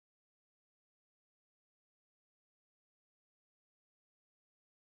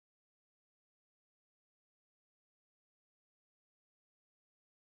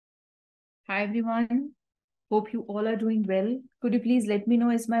Hi everyone. Hope you all are doing well. Could you please let me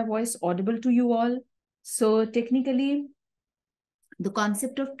know, is my voice audible to you all? So technically, the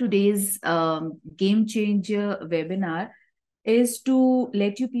concept of today's game changer webinar is to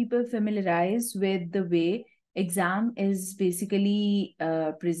let you people familiarize with the way exam is basically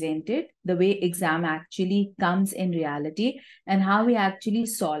presented, the way exam actually comes in reality, and how we actually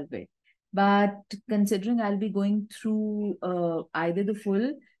solve it. But considering I'll be going through either the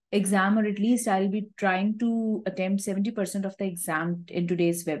full exam or at least I'll be trying to attempt 70% of the exam in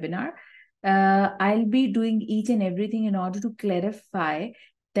today's webinar, I'll be doing each and everything in order to clarify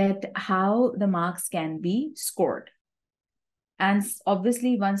that how the marks can be scored. And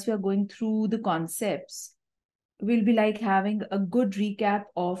obviously, once we are going through the concepts, we'll be like having a good recap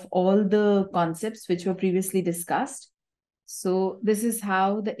of all the concepts which were previously discussed. So this is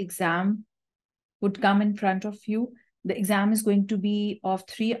how the exam would come in front of you. The exam is going to be of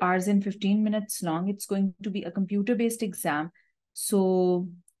 3 hours and 15 minutes long. It's going to be a computer-based exam. So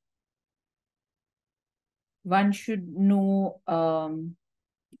one should know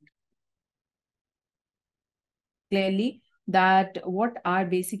clearly that what are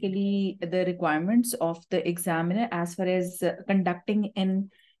basically the requirements of the examiner as far as conducting an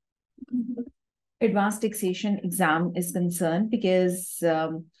advanced taxation exam is concerned, because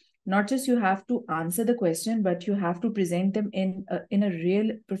not just you have to answer the question, but you have to present them in a real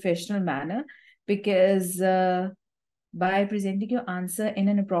professional manner, because by presenting your answer in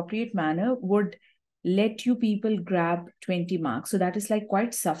an appropriate manner would let you people grab 20 marks. So that is like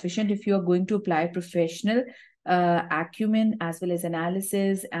quite sufficient if you are going to apply professional acumen as well as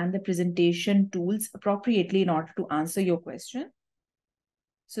analysis and the presentation tools appropriately in order to answer your question.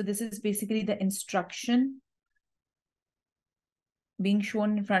 So this is basically the instruction being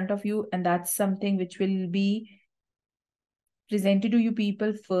shown in front of you, and that's something which will be presented to you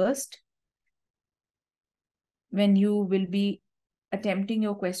people first when you will be attempting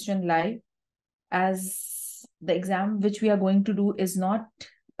your question live, as the exam which we are going to do is not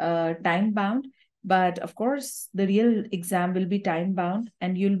time bound, but of course the real exam will be time bound,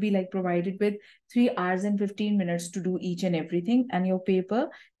 and you'll be like provided with 3 hours and 15 minutes to do each and everything. And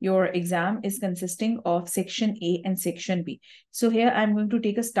your exam is consisting of section A and section B. So here I'm going to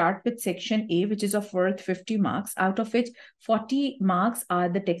take a start with section A, which is of worth 50 marks, out of which 40 marks are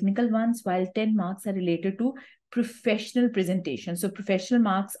the technical ones, while 10 marks are related to professional presentation. So professional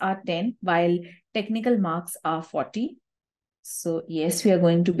marks are 10, while technical marks are 40. So yes, we are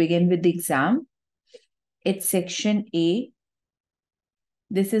going to begin with the exam. It's section A.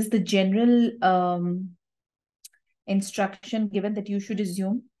 This is the general instruction given that you should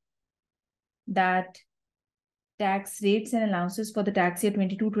assume that tax rates and allowances for the tax year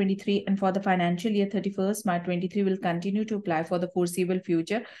 22-23 and for the financial year 31st March 23 will continue to apply for the foreseeable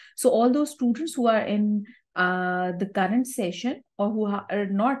future. So all those students who are in the current session or who are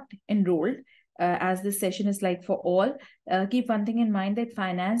not enrolled, as this session is like for all, keep one thing in mind, that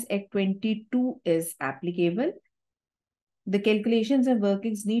Finance Act 22 is applicable. The calculations and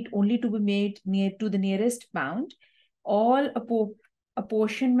workings need only to be made near to the nearest pound. All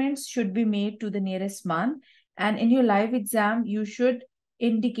apportionments should be made to the nearest month. And in your live exam, you should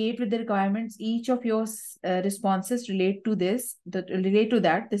indicate with the requirements each of your responses relate to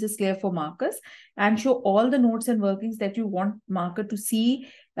that. This is clear for markers, and show all the notes and workings that you want marker to see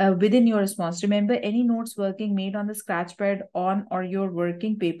within your response. Remember, any notes working made on the scratch pad on or your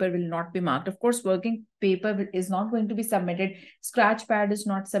working paper will not be marked. Of course, working paper is not going to be submitted. Scratch pad is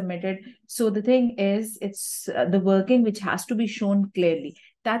not submitted. So the thing is, it's the working which has to be shown clearly.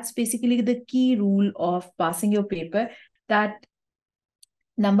 That's basically the key rule of passing your paper, that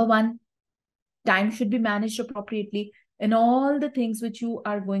number one, time should be managed appropriately. And all the things which you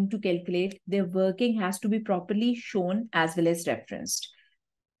are going to calculate, their working has to be properly shown as well as referenced.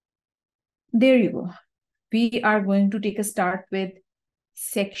 There you go. We are going to take a start with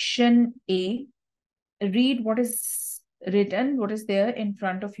section A. Read what is written, what is there in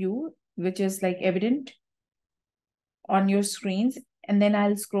front of you, which is like evident on your screens. And then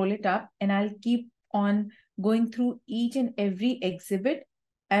I'll scroll it up and I'll keep on going through each and every exhibit.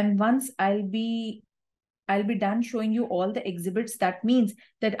 And once I'll be done showing you all the exhibits, that means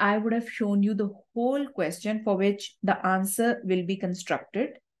that I would have shown you the whole question for which the answer will be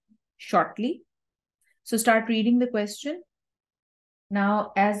constructed shortly. So start reading the question.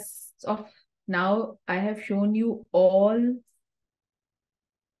 Now, as of now, I have shown you all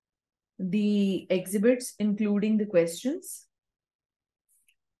the exhibits, including the questions.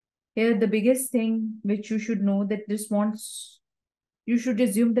 Here, the biggest thing which you should know, that you should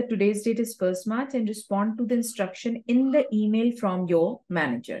assume that today's date is 1st March and respond to the instruction in the email from your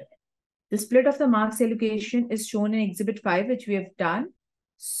manager. The split of the marks allocation is shown in Exhibit 5, which we have done.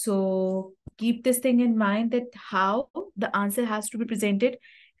 So keep this thing in mind, that how the answer has to be presented.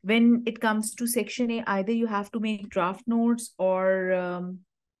 When it comes to section A, either you have to make draft notes, or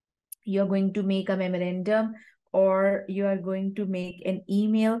you're going to make a memorandum, or you are going to make an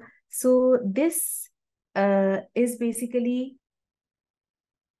email. So this is basically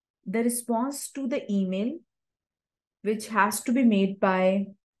the response to the email, which has to be made by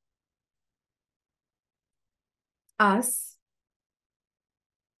us,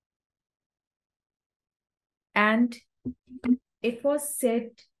 and it was said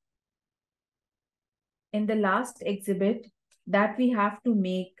in the last exhibit that we have to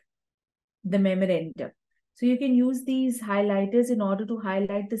make the memorandum. So you can use these highlighters in order to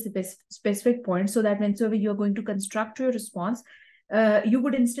highlight the specific points, so that whenever you're going to construct your response, you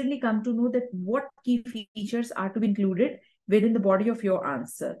would instantly come to know that what key features are to be included within the body of your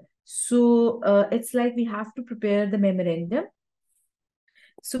answer. So it's like we have to prepare the memorandum.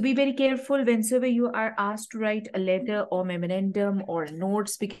 So be very careful whenever you are asked to write a letter or memorandum or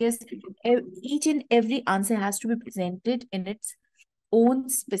notes, because each and every answer has to be presented in its own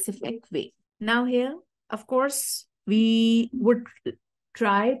specific way. Now here, of course, we would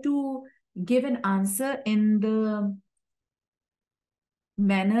try to give an answer in the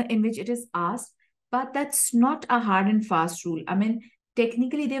manner in which it is asked, but that's not a hard and fast rule. I mean,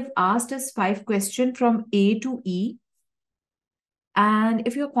 technically, they've asked us 5 questions from A to E. And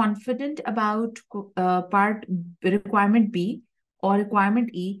if you're confident about part requirement B or requirement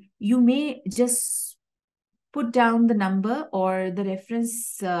E, you may just put down the number or the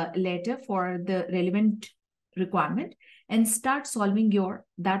reference letter for the relevant requirement and start solving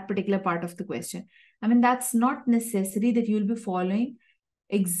that particular part of the question. I mean, that's not necessary that you'll be following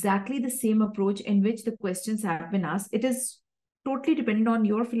exactly the same approach in which the questions have been asked. It is totally dependent on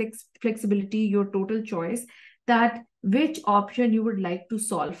your flexibility, your total choice, that which option you would like to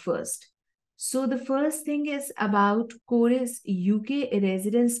solve first. So the first thing is about Kore's UK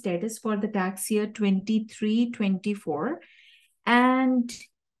residence status for the tax year 23-24. And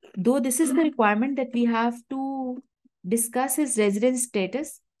though this is the requirement that we have to discuss his residence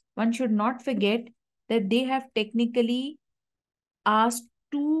status, one should not forget that they have technically asked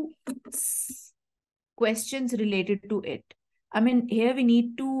 2 questions related to it. I mean, here we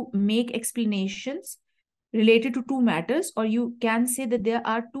need to make explanations related to 2 matters, or you can say that there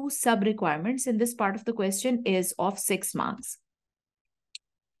are 2 sub-requirements, and this part of the question is of 6 marks.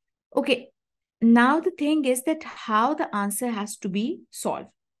 Okay, now the thing is that how the answer has to be solved.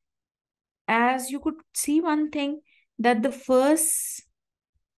 As you could see one thing, that the first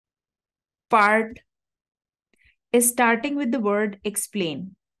part is starting with the word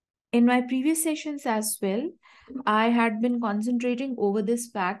explain. In my previous sessions as well, I had been concentrating over this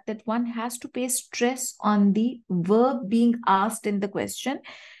fact that one has to pay stress on the verb being asked in the question.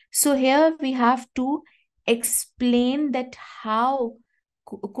 So here we have to explain that how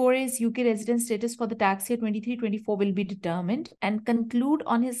Kore's UK residence status for the tax year 23-24 will be determined, and conclude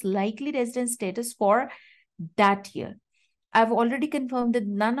on his likely residence status for that year. I've already confirmed that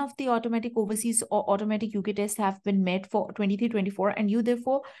none of the automatic overseas or automatic UK tests have been met for 23-24, and you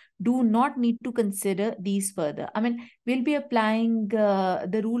therefore do not need to consider these further. I mean, we'll be applying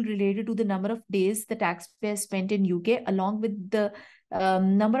the rule related to the number of days the taxpayer spent in UK, along with the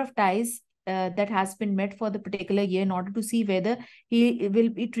number of ties that has been met for the particular year, in order to see whether he will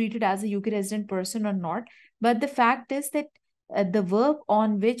be treated as a UK resident person or not. But the fact is that the verb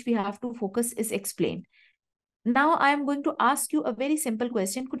on which we have to focus is explain. Now I am going to ask you a very simple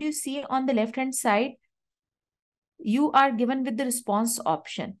question. Could you see on the left-hand side, you are given with the response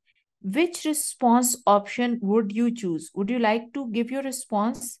option. Which response option would you choose? Would you like to give your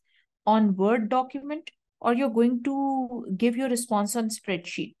response on Word document, or you're going to give your response on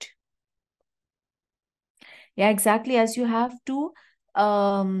spreadsheet? Yeah, exactly. As you have to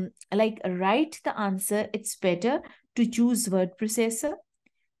write the answer, it's better to choose word processor.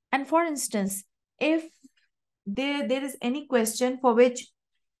 And for instance, if there is any question for which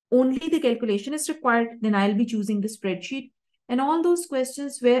only the calculation is required, then I'll be choosing the spreadsheet. And all those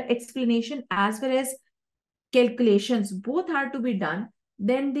questions where explanation as well as calculations both are to be done,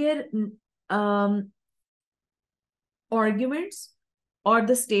 then their arguments or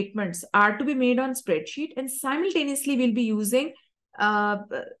the statements are to be made on spreadsheet, and simultaneously we'll be using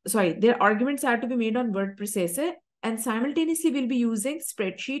their arguments are to be made on word processor, and simultaneously we'll be using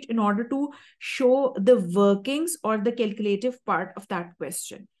spreadsheet in order to show the workings or the calculative part of that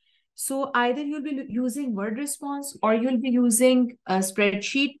question. So either you'll be using word response or you'll be using a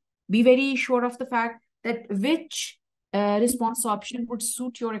spreadsheet. Be very sure of the fact that which response option would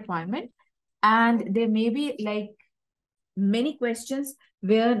suit your requirement. And there may be like many questions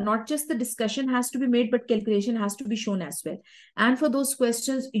where not just the discussion has to be made, but calculation has to be shown as well. And for those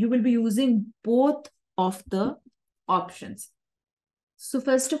questions, you will be using both of the options. So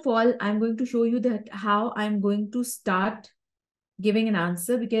first of all, I'm going to show you that how I'm going to start giving an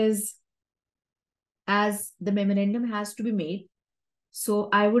answer, because as the memorandum has to be made, so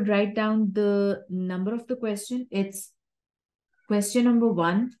I would write down the number of the question. It's question number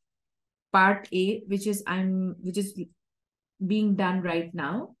 1, part A, which is being done right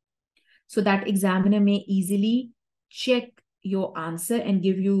now, so that examiner may easily check your answer and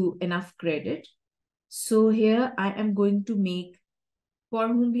give you enough credit. So here I am going to make, for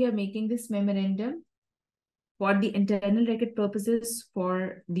whom we are making this memorandum, for the internal record purposes,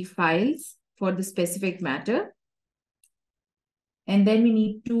 for the files, for the specific matter. And then we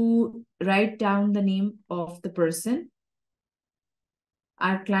need to write down the name of the person.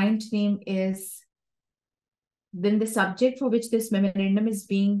 Our client name is, then the subject for which this memorandum is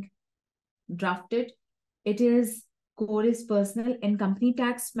being drafted, it is Core's personal and company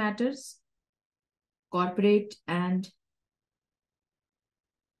tax matters, corporate and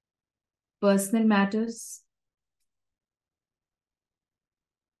personal matters.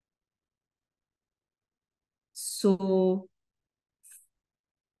 So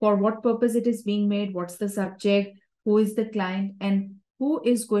for what purpose it is being made, what's the subject, who is the client, and who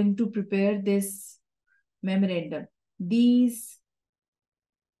is going to prepare this memorandum. These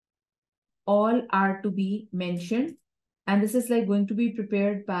all are to be mentioned. And this is like going to be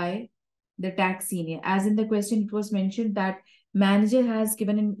prepared by the tax senior. As in the question, it was mentioned that manager has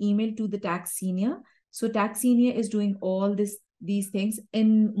given an email to the tax senior. So tax senior is doing all these things.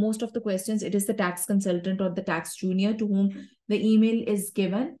 In most of the questions, it is the tax consultant or the tax junior to whom the email is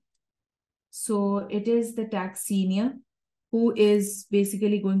given. So it is the tax senior who is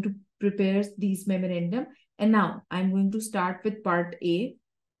basically going to prepare these memorandum. And now I'm going to start with part A,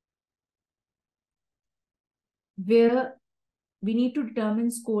 where we need to determine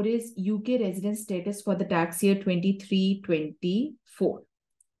Core's UK residence status for the tax year 23-24.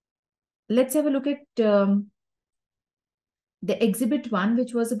 Let's have a look at the exhibit 1,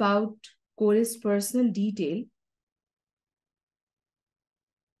 which was about Core's personal detail.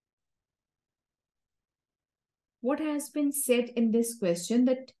 What has been said in this question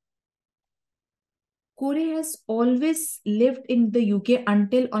that Core has always lived in the UK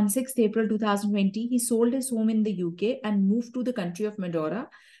until on 6th April 2020, he sold his home in the UK and moved to the country of Medora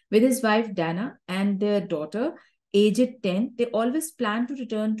with his wife Dana and their daughter, aged 10. They always planned to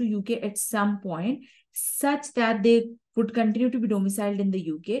return to UK at some point, such that they would continue to be domiciled in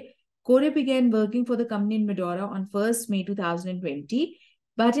the UK. Core began working for the company in Medora on 1st May 2020,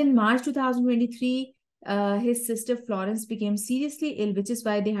 but in March 2023, his sister Florence became seriously ill, which is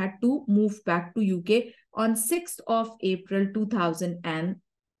why they had to move back to UK on 6th of April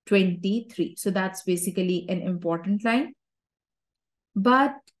 2023. So that's basically an important line.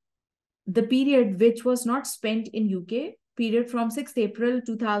 But the period which was not spent in UK, period from 6th April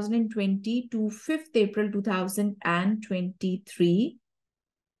 2020 to 5th April 2023,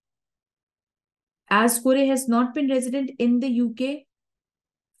 as Core has not been resident in the UK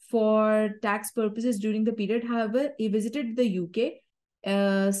for tax purposes during the period. However, he visited the UK,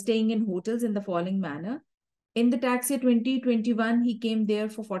 staying in hotels in the following manner. In the tax year 2021, he came there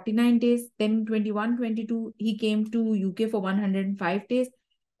for 49 days. Then 21-22, he came to UK for 105 days.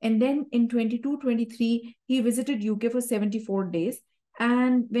 And then in 22-23, he visited UK for 74 days.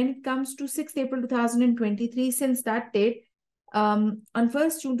 And when it comes to 6th April 2023, since that date, on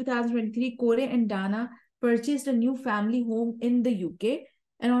 1st June 2023, Core and Dana purchased a new family home in the UK.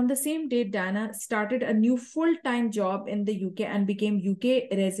 And on the same date, Dana started a new full-time job in the UK and became UK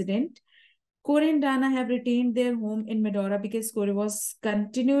resident. Core and Dana have retained their home in Medora because Core was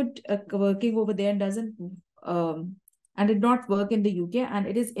continued working over there and did not work in the UK. And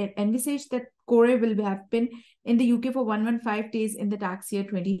it is envisaged that Core will have been in the UK for 115 days in the tax year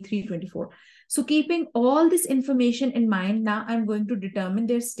 23-24. So keeping all this information in mind, now I'm going to determine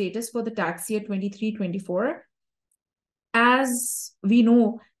their status for the tax year 23-24. As we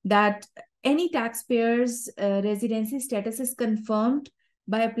know that any taxpayer's residency status is confirmed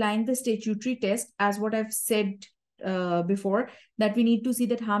by applying the statutory test, as what I've said before, that we need to see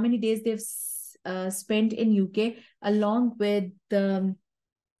that how many days they've spent in UK along with the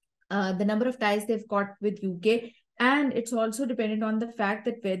number of ties they've got with UK. And it's also dependent on the fact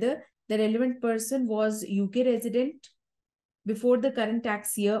that whether the relevant person was UK resident before the current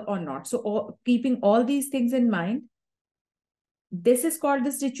tax year or not. So keeping all these things in mind, this is called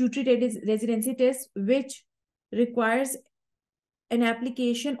the statutory residency test, which requires an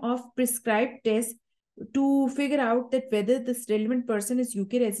application of prescribed tests to figure out that whether this relevant person is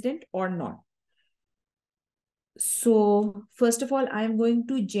UK resident or not. So first of all, I'm going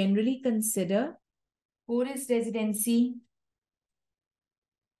to generally consider Korea's residency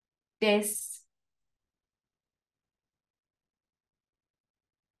tests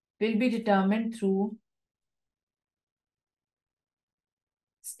will be determined through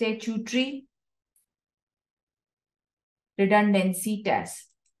statutory redundancy test.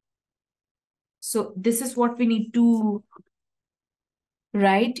 So this is what we need to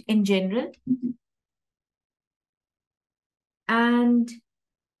write in general. And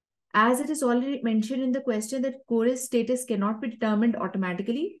as it is already mentioned in the question that Kore's status cannot be determined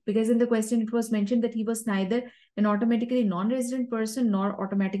automatically, because in the question it was mentioned that he was neither an automatically non-resident person nor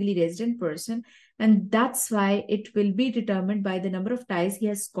automatically resident person. And that's why it will be determined by the number of ties he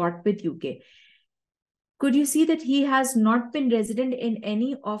has got with UK. Could you see that he has not been resident in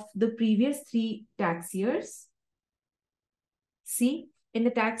any of the previous 3 tax years? See, in the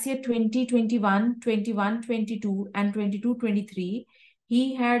tax year 2021, 21, 22, and 22, 23,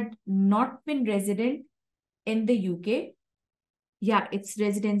 he had not been resident in the UK. Yeah, it's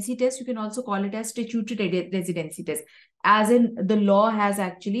residency test. You can also call it as statutory residency test, as in the law has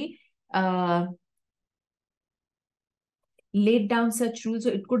actually laid down such rules. So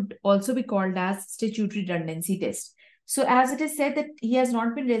it could also be called as statutory redundancy test. So as it is said that he has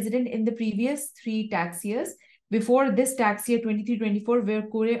not been resident in the previous 3 tax years, before this tax year 23-24, where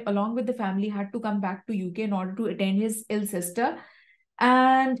Kore along with the family had to come back to UK in order to attend his ill sister.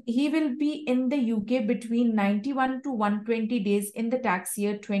 And he will be in the UK between 91 to 120 days in the tax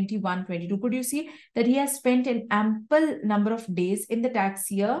year 21-22. Could you see that he has spent an ample number of days in the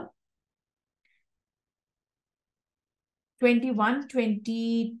tax year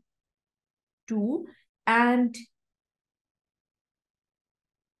 21-22, and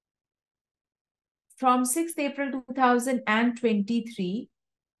from 6th April 2023,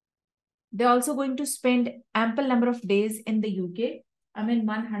 they're also going to spend ample number of days in the UK. I mean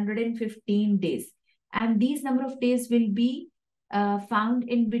 115 days. And these number of days will be found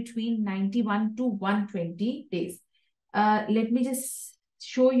in between 91 to 120 days. Let me just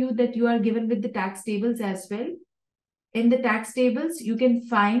show you that you are given with the tax tables as well. In the tax tables, you can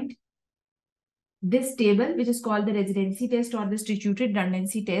find this table, which is called the residency test or the statutory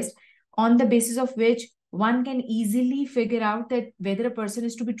redundancy test, on the basis of which one can easily figure out that whether a person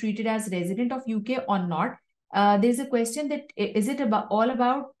is to be treated as resident of UK or not. There's a question that is it all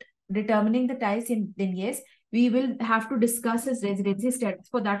about determining the ties? Then yes, we will have to discuss his residency status.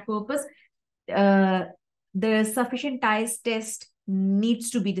 For that purpose, the sufficient ties test needs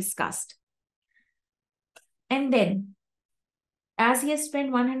to be discussed. And then, as he has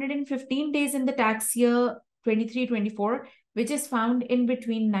spent 115 days in the tax year 23-24, which is found in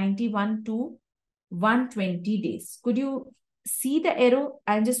between 91 to 120 days. Could you see the arrow?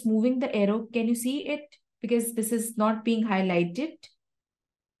 I'm just moving the arrow. Can you see it? Because this is not being highlighted.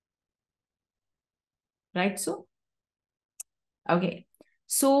 Right, so? Okay.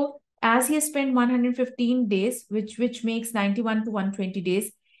 So, as he has spent 115 days, which makes 91 to 120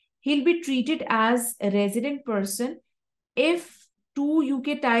 days, he'll be treated as a resident person if 2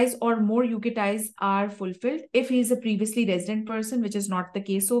 UK ties or more UK ties are fulfilled, if he is a previously resident person, which is not the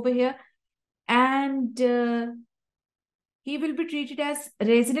case over here. And he will be treated as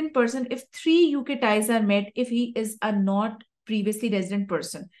resident person if 3 UK ties are met, if he is a not previously resident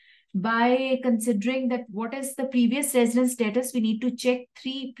person. By considering that what is the previous resident status, we need to check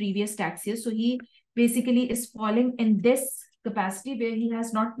 3 previous tax years. So he basically is falling in this capacity where he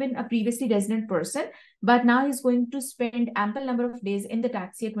has not been a previously resident person, but now he's going to spend ample number of days in the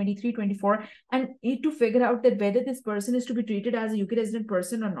tax year 23-24 and need to figure out that whether this person is to be treated as a UK resident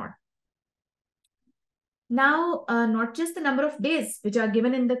person or not. Now, not just the number of days which are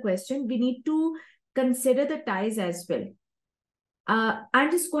given in the question, we need to consider the ties as well.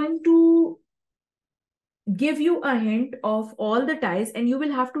 I'm just going to give you a hint of all the ties, and you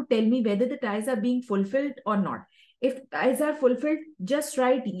will have to tell me whether the ties are being fulfilled or not. If ties are fulfilled, just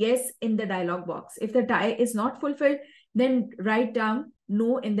write yes in the dialog box. If the tie is not fulfilled, then write down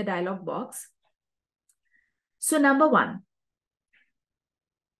no in the dialog box. So number 1,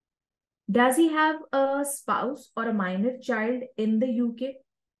 does he have a spouse or a minor child in the UK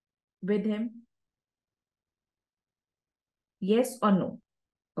with him? Yes or no?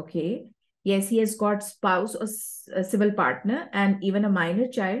 Okay. Yes, he has got spouse or a civil partner and even a minor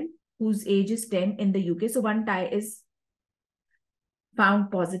child whose age is 10 in the UK. So 1 tie is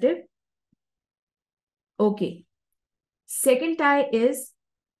found positive. Okay. Second tie is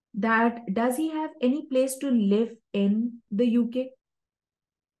that does he have any place to live in the UK?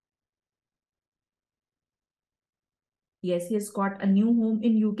 Yes, he has got a new home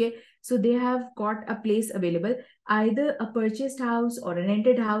in UK. So they have got a place available, either a purchased house or a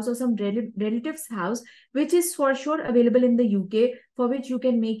rented house or some relative's house, which is for sure available in the UK, for which you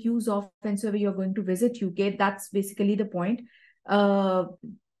can make use of whenever you're going to visit UK. That's basically the point uh,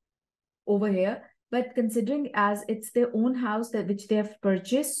 over here. But considering as it's their own house that which they have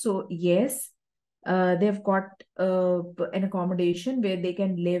purchased, so yes, they've got an accommodation where they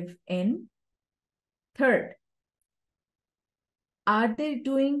can live in. Third,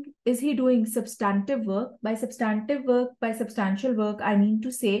 is he doing substantive work? By substantive work, by substantial work, I mean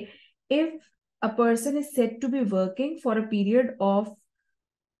to say, if a person is said to be working for a period of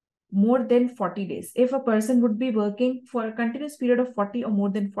more than 40 days, if a person would be working for a continuous period of 40 or more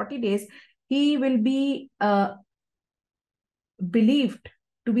than 40 days, he will be believed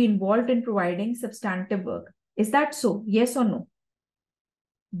to be involved in providing substantive work. Is that so? Yes or no?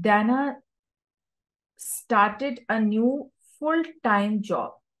 Dana started a new full-time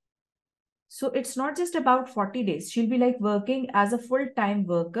job. So it's not just about 40 days. She'll be like working as a full-time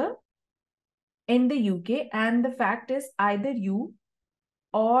worker in the UK. And the fact is, either you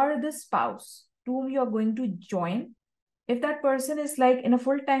or the spouse to whom you're going to join, if that person is like in a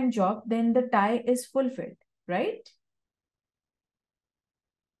full-time job, then the tie is fulfilled, right?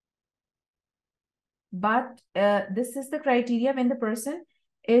 But this is the criteria when the person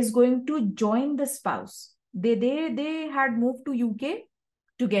is going to join the spouse. They had moved to UK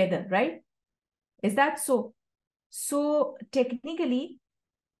together, right? Is that so? So technically,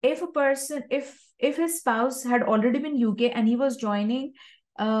 if a person, if his spouse had already been UK and he was joining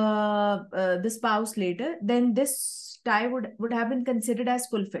the spouse later, then this tie would have been considered as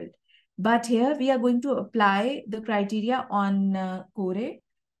fulfilled. But here we are going to apply the criteria on Kore,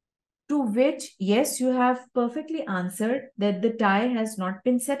 to which, yes, you have perfectly answered that the tie has not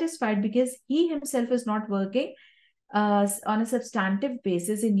been satisfied because he himself is not working on a substantive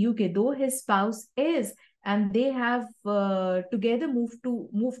basis in UK, though his spouse is, and they have together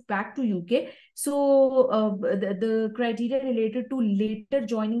moved back to UK. So the criteria related to later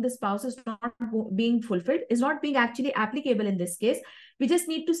joining the spouse is not being fulfilled, is not being actually applicable in this case. We just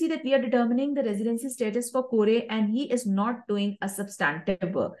need to see that we are determining the residency status for Kore, and he is not doing a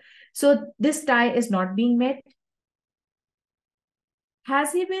substantive work. So this tie is not being met.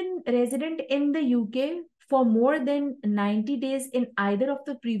 Has he been resident in the UK for more than 90 days in either of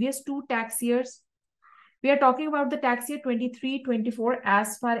the previous two tax years? We are talking about the tax year 23-24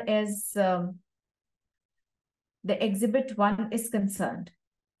 as far as the Exhibit 1 is concerned.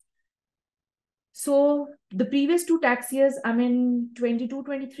 So the previous two tax years, I mean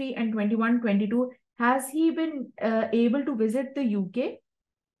 22-23 and 21-22, has he been able to visit the UK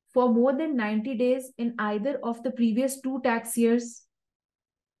for more than 90 days in either of the previous two tax years?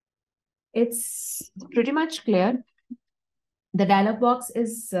 It's pretty much clear. The dialog box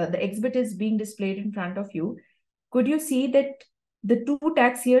is, the exhibit is being displayed in front of you. Could you see that the two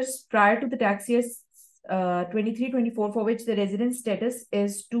tax years prior to the tax years 23-24, for which the residence status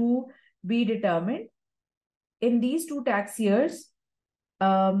is to be determined, in these two tax years,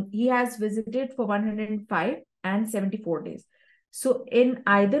 he has visited for 105 and 74 days. So in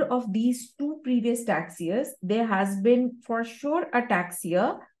either of these two previous tax years, there has been for sure a tax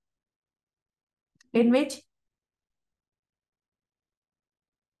year in which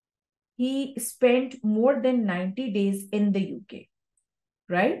he spent more than 90 days in the UK,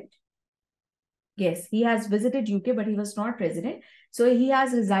 right? Yes, he has visited UK, but he was not resident. So he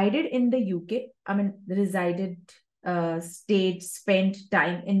has resided in the UK. I mean, stayed, spent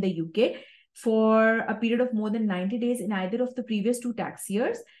time in the UK for a period of more than 90 days in either of the previous two tax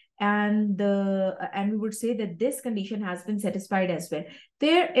years. And we would say that this condition has been satisfied as well.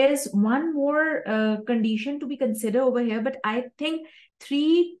 There is one more condition to be considered over here, but I think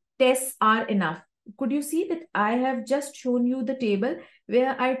 3 tests are enough. Could you see that I have just shown you the table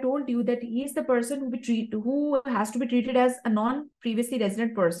where I told you that he is the person who has to be treated as a non-previously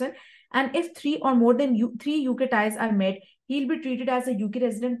resident person. And if 3 or more than 3 UK ties are met, he'll be treated as a UK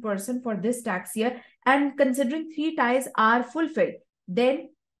resident person for this tax year. And considering 3 ties are fulfilled, then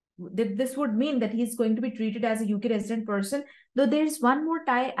this would mean that he's going to be treated as a UK resident person. Though there's one more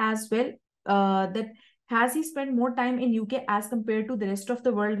tie as well, that has he spent more time in UK as compared to the rest of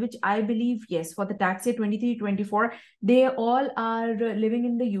the world, which I believe, yes, for the tax year 23-24, they all are living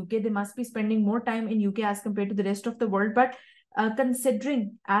in the UK. They must be spending more time in UK as compared to the rest of the world. But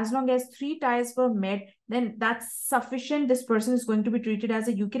considering as long as 3 ties were met, then that's sufficient. This person is going to be treated as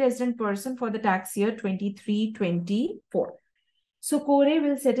a UK resident person for the tax year 23-24. So Kore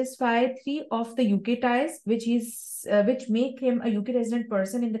will satisfy 3 of the UK ties, which make him a UK resident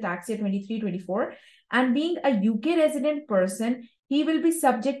person in the tax year 23-24. And being a UK resident person, he will be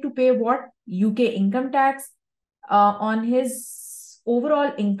subject to pay what? UK income tax on his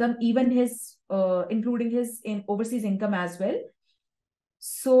overall income, even his including his in overseas income as well.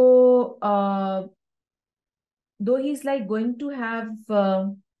 So though he's like going to have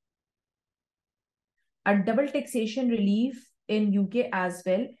a double taxation relief in UK as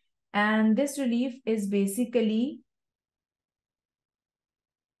well, and this relief is basically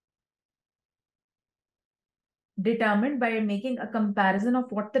determined by making a comparison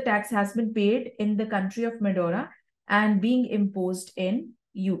of what the tax has been paid in the country of Medora and being imposed in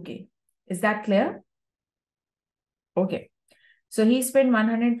UK. Is that clear? Okay. So he spent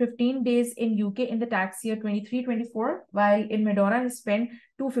 115 days in UK in the tax year 23-24, while in Medora he spent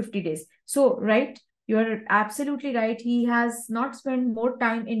 250 days. So, right, you're absolutely right. He has not spent more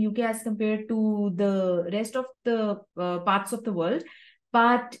time in UK as compared to the rest of the parts of the world.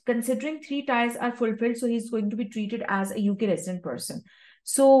 But considering three ties are fulfilled, so he's going to be treated as a UK resident person.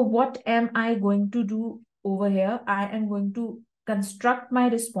 So, what am I going to do over here? I am going to construct my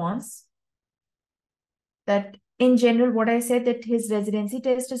response that in general, what I said that his residency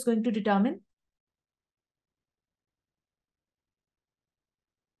test is going to determine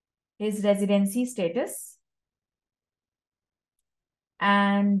his residency status.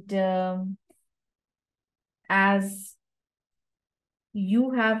 And as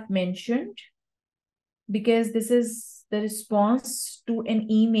you have mentioned, because this is the response to an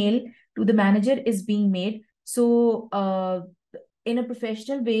email to the manager is being made. So in a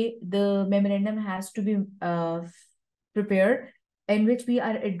professional way, the memorandum has to be prepared in which we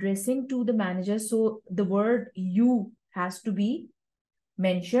are addressing to the manager. So the word you has to be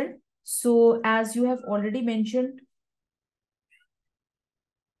mentioned. So as you have already mentioned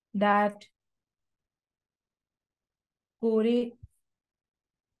that Kore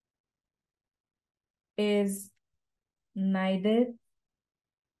is neither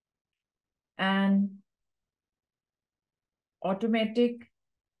an automatic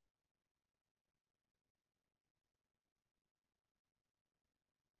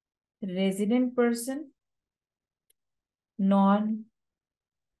resident person nor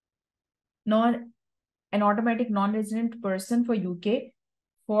an automatic non-resident person for UK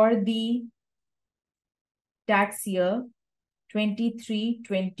for the tax year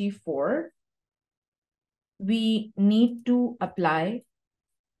 23-24. We need to apply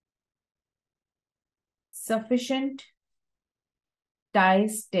sufficient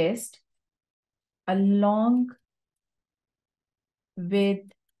ties test along with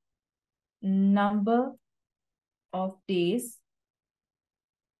number of days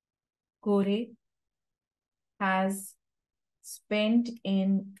Kore has spent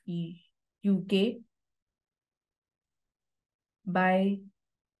in UK by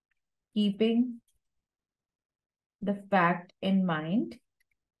keeping the fact in mind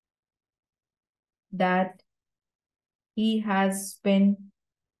that he has been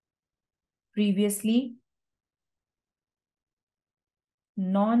previously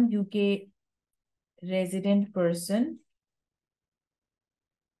non-UK resident person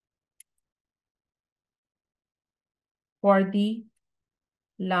for the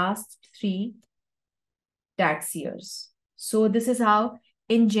last 3 tax years. So this is how,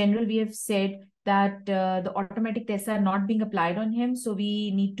 in general, we have said that the automatic tests are not being applied on him. So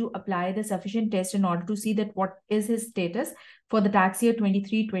we need to apply the sufficient test in order to see that what is his status for the tax year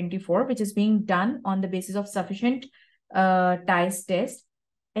 23-24, which is being done on the basis of sufficient ties test.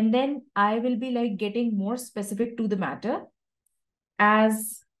 And then I will be like getting more specific to the matter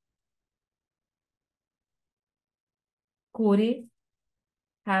as Kore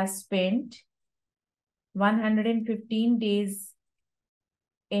has spent 115 days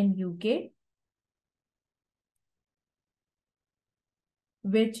in UK,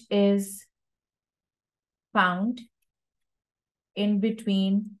 which is found in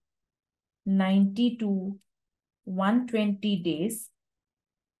between 90 to 120 days.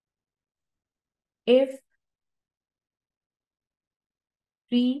 If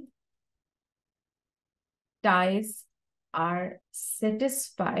 3 ties are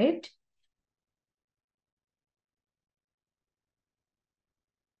satisfied,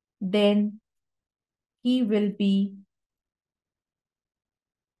 then he will be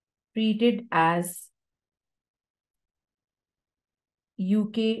treated as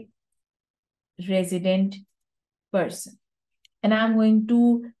UK resident person. And I'm going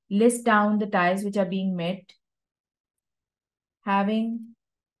to list down the ties which are being met. Having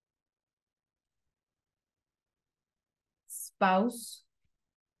spouse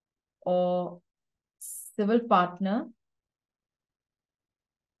or civil partner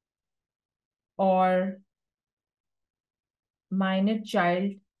or minor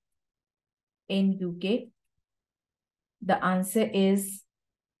child in UK? The answer is,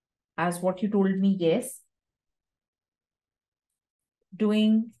 as what you told me, yes.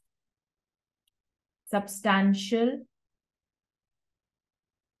 Doing substantial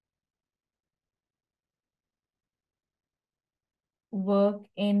work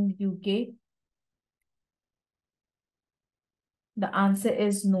in UK? The answer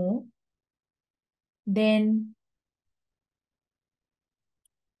is no. Then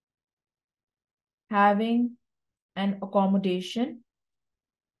having an accommodation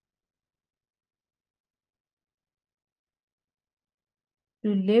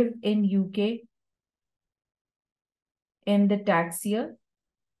to live in UK in the tax year,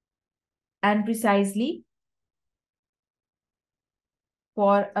 and precisely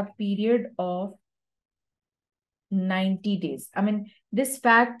for a period of 90 days. I mean, this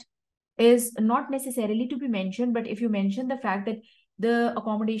fact is not necessarily to be mentioned, but if you mention the fact that the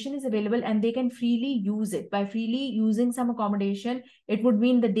accommodation is available and they can freely use it, by freely using some accommodation, it would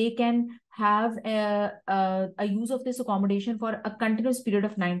mean that they can have a use of this accommodation for a continuous period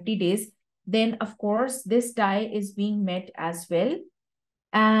of 90 days, then of course this tie is being met as well.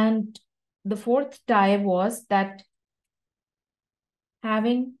 And the fourth tie was that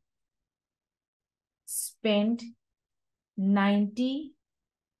having spent 90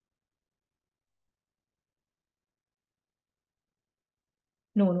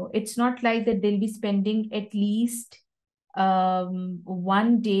 no, it's not like that they'll be spending at least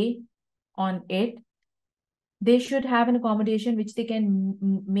 1 day on it. They should have an accommodation which they can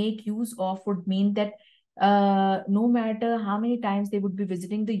make use of, would mean that no matter how many times they would be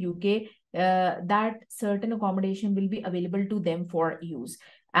visiting the UK, that certain accommodation will be available to them for use.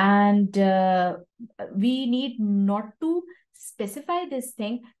 And we need not to specify this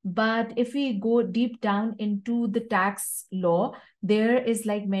thing, but if we go deep down into the tax law, there is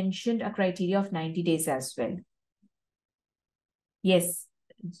like mentioned a criteria of 90 days as well. Yes,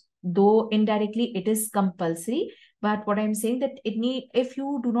 though indirectly it is compulsory, but what I'm saying that if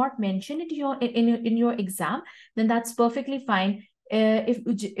you do not mention it in your exam, then that's perfectly fine.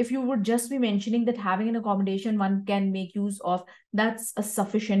 If you would just be mentioning that having an accommodation one can make use of, that's a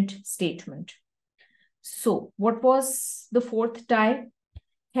sufficient statement. So what was the fourth tie?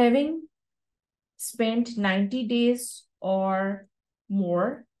 Having spent 90 days or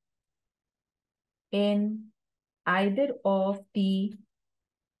more in either of the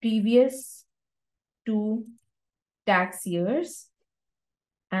previous 2 tax years,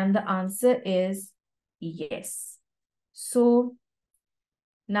 and the answer is yes. So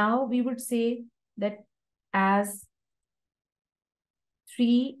now we would say that as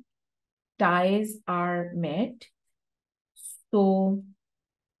 3 ties are met, so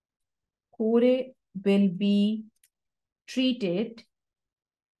Kore will be treated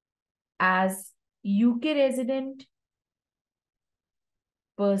as UK resident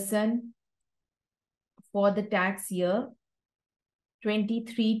person for the tax year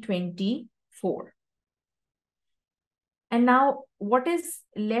 23-24. And now what is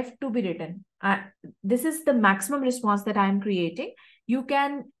left to be written? This is the maximum response that I'm creating. You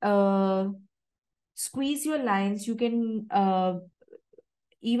can squeeze your lines. You can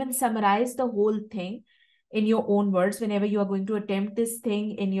even summarize the whole thing in your own words whenever you are going to attempt this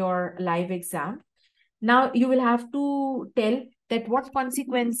thing in your live exam. Now you will have to tell that what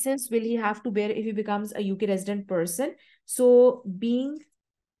consequences will he have to bear if he becomes a UK resident person. So being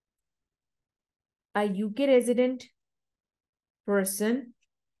a UK resident person,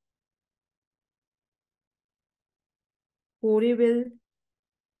 Kore will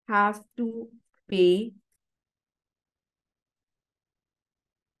have to pay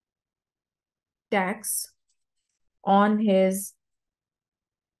tax on his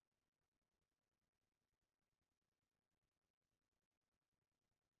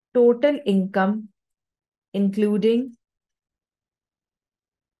total income, including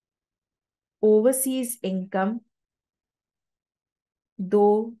overseas income,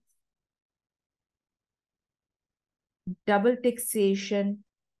 though double taxation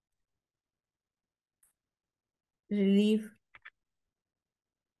relief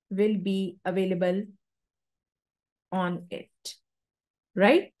will be available on it,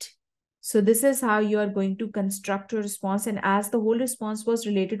 right? So this is how you are going to construct your response. And as the whole response was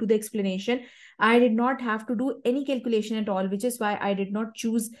related to the explanation, I did not have to do any calculation at all, which is why I did not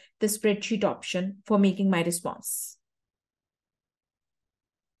choose the spreadsheet option for making my response.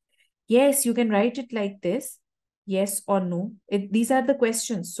 Yes, you can write it like this. Yes or no. These are the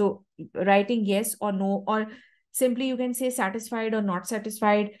questions. So writing yes or no, or simply you can say satisfied or not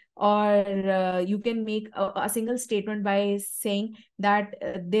satisfied, or you can make a single statement by saying that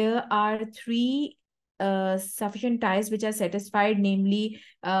there are three sufficient ties which are satisfied, namely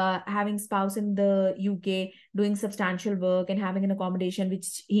having spouse in the UK, doing substantial work, and having an accommodation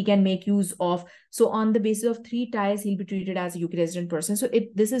which he can make use of. So on the basis of three ties, he'll be treated as a UK resident person. So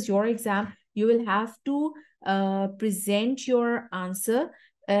this is your exam. You will have to present your answer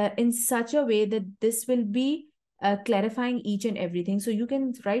in such a way that this will be clarifying each and everything. So you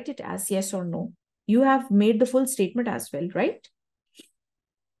can write it as yes or no. You have made the full statement as well, right?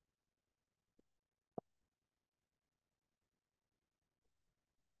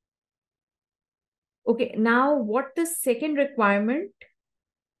 Okay, now what the second requirement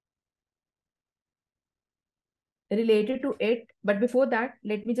related to it. But before that,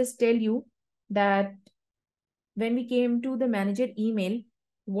 let me just tell you that when we came to the manager email,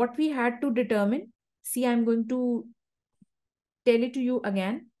 what we had to determine, see, I'm going to tell it to you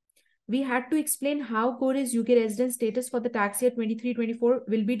again. We had to explain how Kore's UK resident status for the tax year 23-24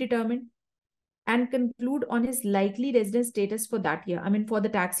 will be determined and conclude on his likely resident status for that year. I mean, for the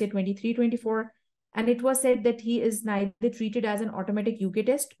tax year 23-24. And it was said that he is neither treated as an automatic UK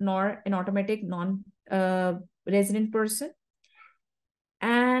test nor an automatic non-resident person.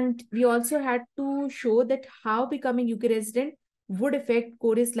 And we also had to show that how becoming UK resident would affect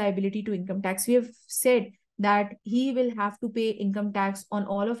Kore's liability to income tax. We have said that he will have to pay income tax on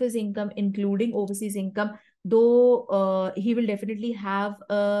all of his income, including overseas income, though he will definitely have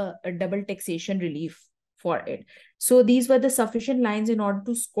a double taxation relief for it. So these were the sufficient lines in order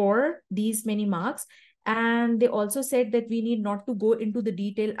to score these many marks. And they also said that we need not to go into the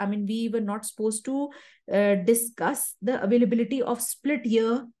detail. I mean, we were not supposed to discuss the availability of split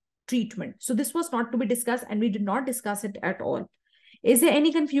year treatment. So this was not to be discussed, and we did not discuss it at all. Is there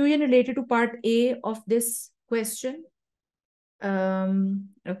any confusion related to part A of this question?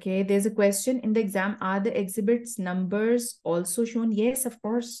 Okay, there's a question in the exam. Are the exhibits numbers also shown? Yes, of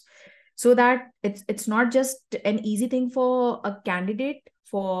course. So that it's not just an easy thing for a candidate,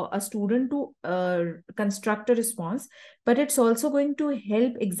 for a student to construct a response, but it's also going to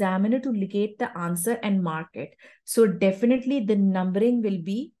help examiner to locate the answer and mark it. So definitely the numbering will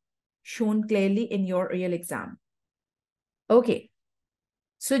be shown clearly in your real exam. Okay.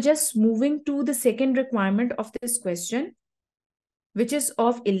 So just moving to the second requirement of this question, which is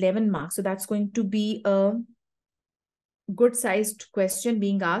of 11 marks. So that's going to be a good sized question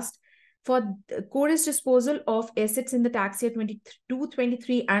being asked. For Core's disposal of assets in the tax year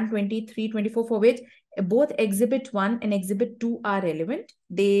 22-23 and 23-24, for which both Exhibit 1 and Exhibit 2 are relevant.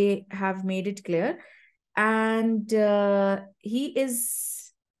 They have made it clear. And he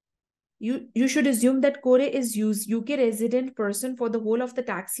is, you should assume that Kore is UK resident person for the whole of the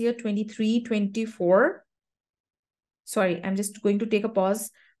tax year 23-24. Sorry, I'm just going to take a pause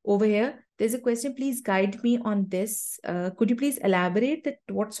over here. There's a question, please guide me on this. Could you please elaborate that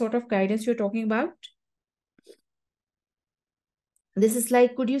what sort of guidance you're talking about? This is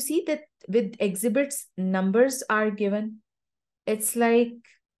like, could you see that with exhibits, numbers are given? It's like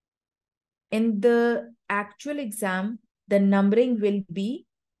in the actual exam, the numbering will be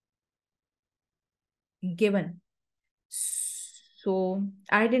given. So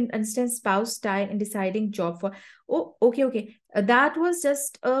I didn't understand spouse tie in deciding job for. Oh, okay. That was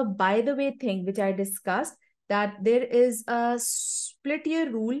just a by the way thing which I discussed, that there is a split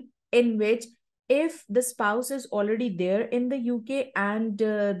year rule in which if the spouse is already there in the UK and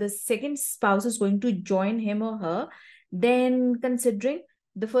the second spouse is going to join him or her, then considering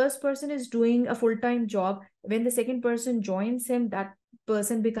the first person is doing a full-time job, when the second person joins him, that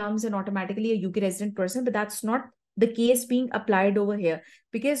person becomes an automatically a UK resident person, but that's not the case being applied over here,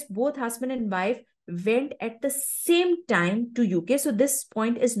 because both husband and wife went at the same time to UK. So this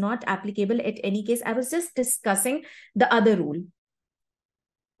point is not applicable at any case. I was just discussing the other rule.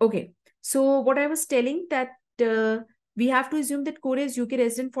 Okay. So what I was telling that we have to assume that Kore is UK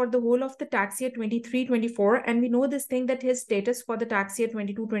resident for the whole of the tax year 23-24. And we know this thing that his status for the tax year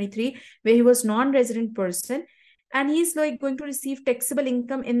 22-23, where he was non-resident person, and he's like going to receive taxable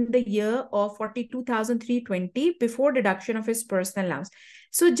income in the year of 42,320 before deduction of his personal allowance.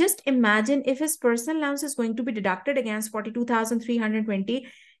 So just imagine if his personal allowance is going to be deducted against 42,320,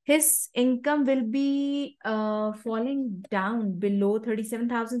 his income will be falling down below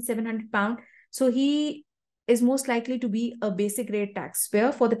 37,700 pounds. So he is most likely to be a basic rate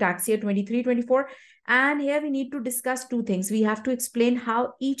taxpayer for the tax year 23-24. And here we need to discuss two things. We have to explain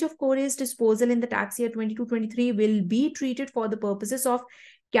how each of Kore's disposal in the tax year 22-23 will be treated for the purposes of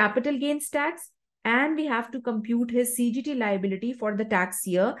capital gains tax. And we have to compute his CGT liability for the tax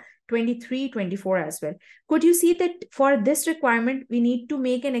year 23, 24 as well. Could you see that for this requirement, we need to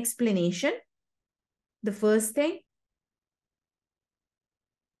make an explanation? The first thing.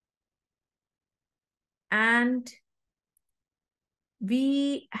 And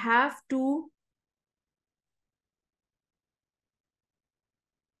we have to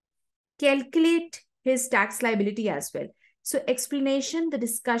calculate his tax liability as well. So explanation, the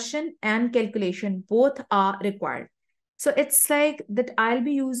discussion, and calculation both are required. So it's like that I'll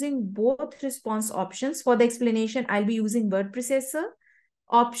be using both response options. For the explanation, I'll be using word processor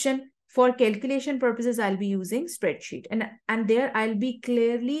option. For calculation purposes, I'll be using spreadsheet. And there I'll be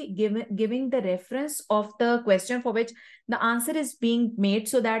clearly giving the reference of the question for which the answer is being made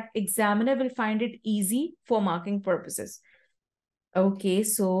so that examiner will find it easy for marking purposes. Okay,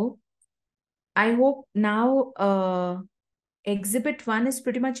 so I hope now Exhibit 1 is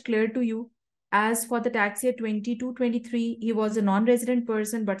pretty much clear to you. As for the tax year 22-23, he was a non-resident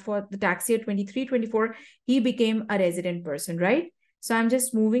person, but for the tax year 23-24, he became a resident person, right? So I'm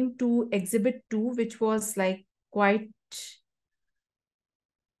just moving to Exhibit 2, which was like quite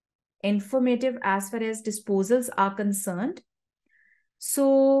informative as far as disposals are concerned.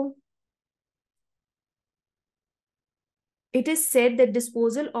 So it is said that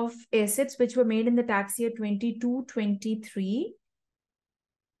disposal of assets which were made in the tax year 22-23,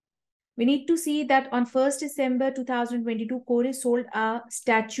 we need to see that on 1st December 2022, Corey sold a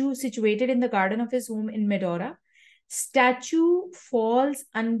statue situated in the garden of his home in Medora. Statue falls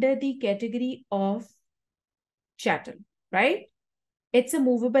under the category of chattel, right? It's a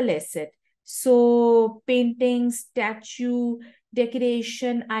movable asset. So painting, statue,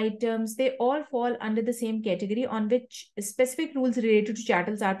 decoration items, they all fall under the same category on which specific rules related to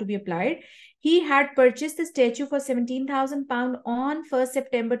chattels are to be applied. He had purchased the statue for £17,000 on 1st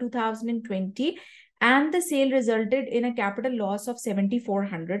September 2020, and the sale resulted in a capital loss of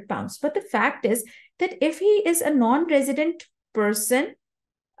 £7,400. But the fact is that if he is a non-resident person,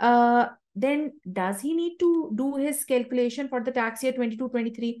 then does he need to do his calculation for the tax year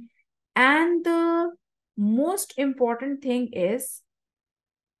 22-23? And the most important thing is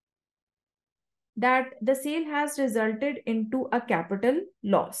that the sale has resulted into a capital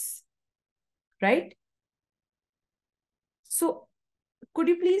loss, right? So could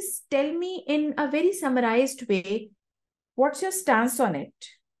you please tell me in a very summarized way, what's your stance on it?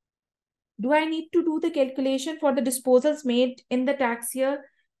 Do I need to do the calculation for the disposals made in the tax year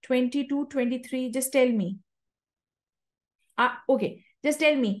 22-23? Just tell me. Okay, just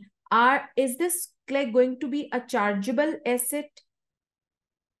tell me, is this like going to be a chargeable asset?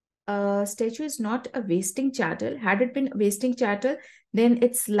 Statue is not a wasting chattel. Had it been a wasting chattel, then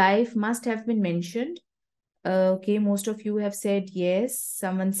its life must have been mentioned. Okay, most of you have said yes.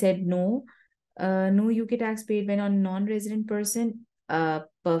 Someone said no. No UK tax paid when on non-resident person.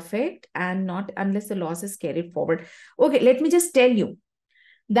 Perfect. And not unless the loss is carried forward. Okay, let me just tell you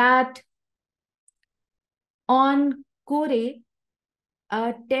that on Kore,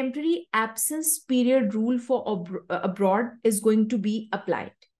 a temporary absence period rule for abroad is going to be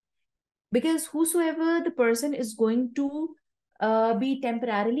applied. Because whosoever the person is going to be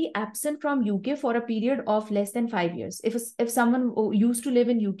temporarily absent from UK for a period of less than 5 years. If someone used to live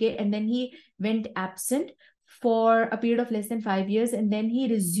in UK and then he went absent for a period of less than 5 years and then he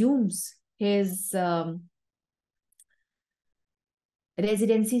resumes his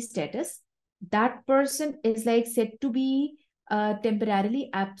residency status, that person is like said to be a temporarily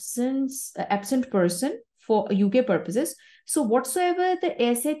absent person for UK purposes. So whatsoever the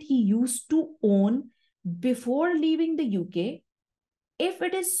asset he used to own before leaving the UK, if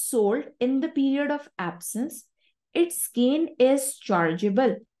it is sold in the period of absence, its gain is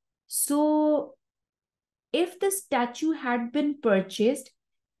chargeable. So if the statue had been purchased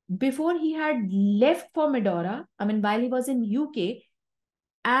before he had left for Medora, I mean, while he was in UK,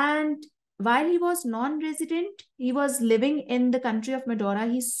 and while he was non-resident, he was living in the country of Medora,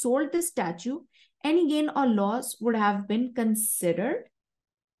 he sold the statue, any gain or loss would have been considered,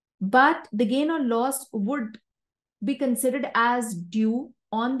 but the gain or loss would be considered as due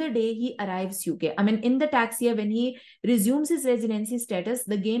on the day he arrives UK. I mean, in the tax year, when he resumes his residency status,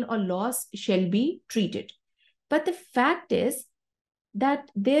 the gain or loss shall be treated. But the fact is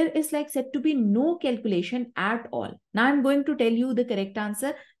that there is like said to be no calculation at all. Now I'm going to tell you the correct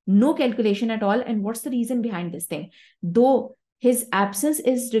answer, no calculation at all. And what's the reason behind this thing? Though his absence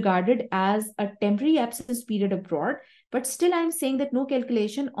is regarded as a temporary absence period abroad, but still I'm saying that no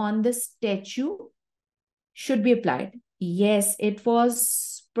calculation on the statue should be applied. Yes, it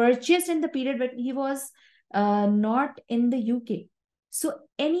was purchased in the period when he was not in the UK. So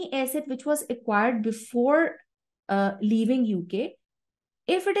any asset which was acquired before leaving UK,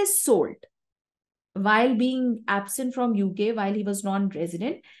 If it is sold while being absent from UK while he was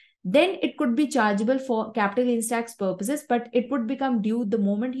non-resident, then it could be chargeable for capital gains tax purposes, but it would become due the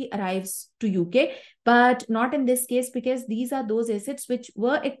moment he arrives to UK. But not in this case, because these are those assets which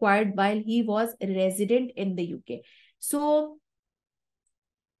were acquired while he was resident in the UK. So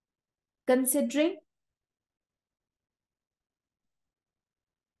considering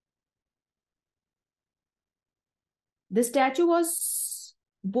the statue was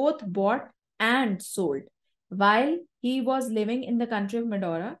both bought and sold while he was living in the country of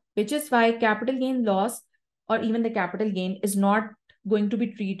Medora, which is why capital gain loss or even the capital gain is not going to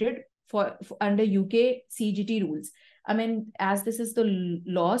be treated for under UK CGT rules. I mean, as this is the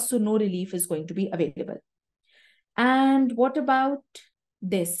loss, so no relief is going to be available. And what about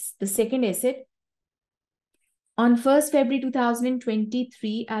this? The second asset. On 1st February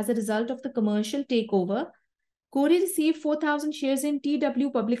 2023, as a result of the commercial takeover, Corey received 4,000 shares in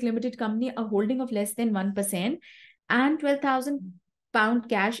TW Public Limited Company, a holding of less than 1%, and £12,000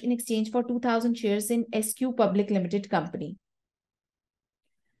 cash in exchange for 2,000 shares in SQ Public Limited Company.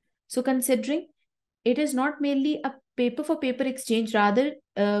 So considering it is not merely a paper for paper exchange, rather,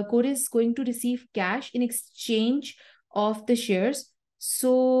 Corey is going to receive cash in exchange of the shares.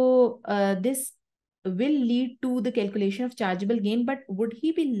 So this will lead to the calculation of chargeable gain, but would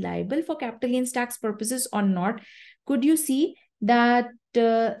he be liable for capital gains tax purposes or not? Could you see that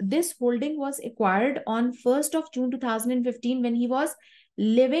this holding was acquired on 1st of June 2015 when he was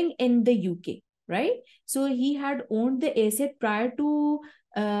living in the UK, right? So he had owned the asset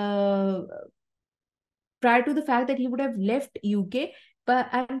uh, prior to the fact that he would have left UK, but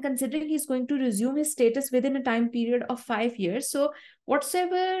I'm considering he's going to resume his status within a time period of 5 years. So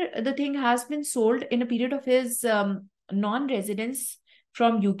whatsoever the thing has been sold in a period of his non-residence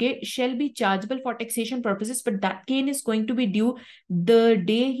from UK shall be chargeable for taxation purposes, but that gain is going to be due the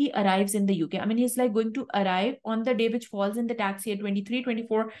day he arrives in the UK. I mean, he's like going to arrive on the day which falls in the tax year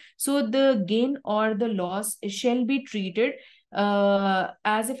 23-24. So the gain or the loss shall be treated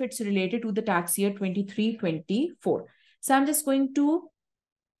as if it's related to the tax year 23-24. So I'm just going to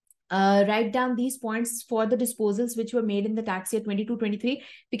write down these points for the disposals which were made in the tax year 22-23,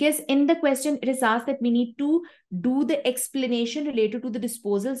 because in the question it is asked that we need to do the explanation related to the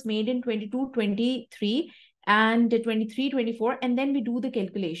disposals made in 22-23 and 23-24, and then we do the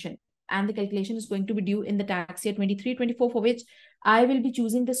calculation. And the calculation is going to be due in the tax year 23-24, for which I will be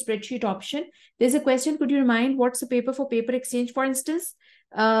choosing the spreadsheet option. There's a question, could you remind what's a paper for paper exchange? For instance,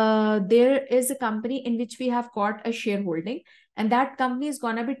 there is a company in which we have got a shareholding, and that company is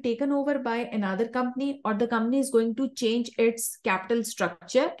going to be taken over by another company, or the company is going to change its capital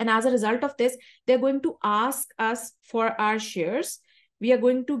structure. And as a result of this, they're going to ask us for our shares. We are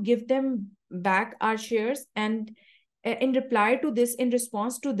going to give them back our shares, and in reply to this, in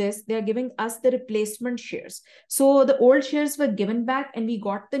response to this, they are giving us the replacement shares. So the old shares were given back and we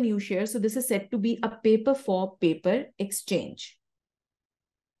got the new shares. So this is said to be a paper for paper exchange.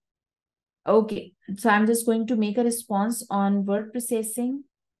 Okay, so I'm just going to make a response on word processing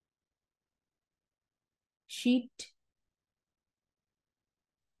sheet.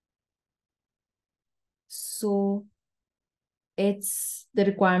 So it's the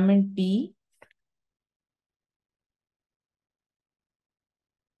requirement B.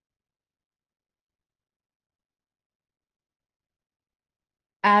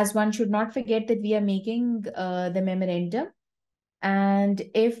 As one should not forget that we are making the memorandum. And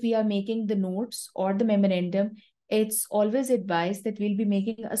if we are making the notes or the memorandum, it's always advised that we'll be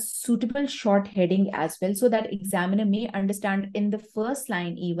making a suitable short heading as well, so that examiner may understand in the first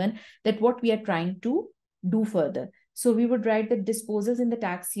line even that what we are trying to do further. So we would write the disposals in the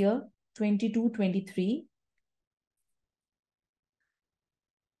tax year 22-23.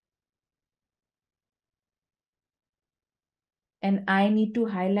 And I need to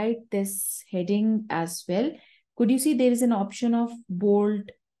highlight this heading as well. Could you see there is an option of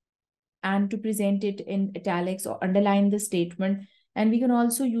bold and to present it in italics or underline the statement? And we can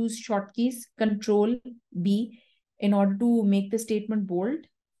also use shortkeys Control B in order to make the statement bold.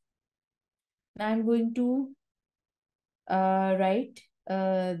 I'm going to write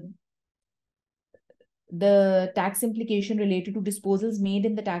the tax implication related to disposals made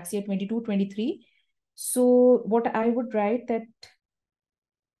in the tax year 22-23. So what I would write that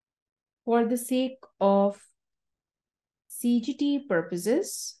for the sake of CGT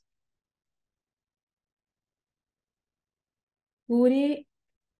purposes, Hure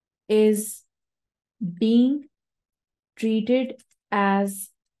is being treated as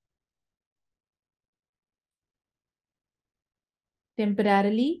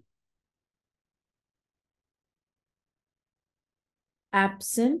temporarily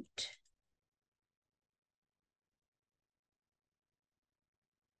absent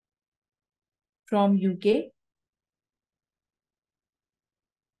from UK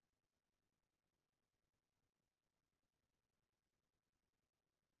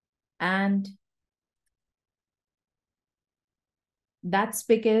and that's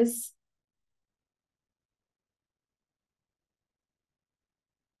because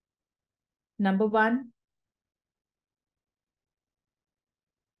number one,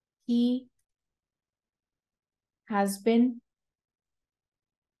 he has been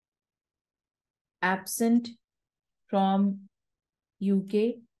absent from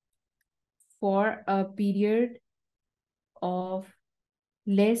UK for a period of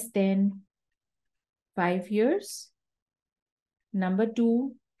less than 5 years. Number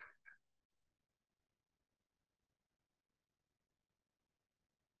two,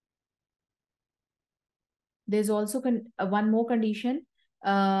 there's also one more condition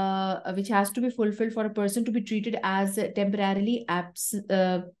which has to be fulfilled for a person to be treated as temporarily absent,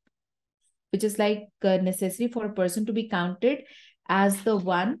 which is like necessary for a person to be counted as the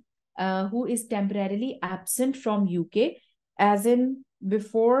one who is temporarily absent from UK, as in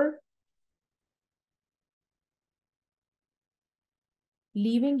before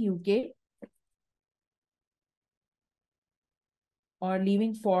leaving UK or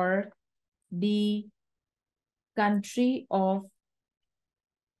leaving for the country of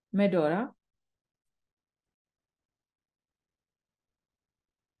Medora,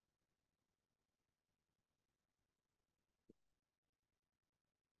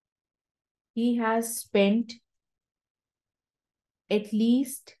 he has spent at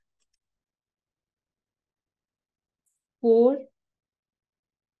least 4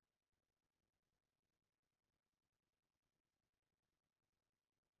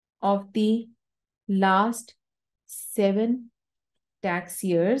 of the last 7 tax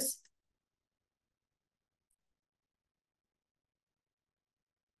years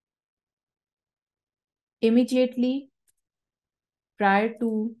immediately prior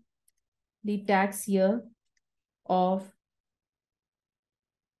to the tax year of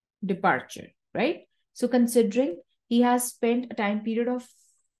departure, right? So considering he has spent a time period of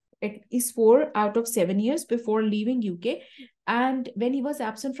at least 4 out of 7 years before leaving UK, and when he was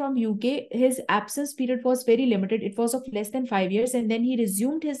absent from UK, his absence period was very limited. It was of less than 5 years, and then he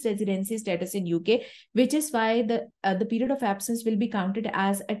resumed his residency status in UK, which is why the period of absence will be counted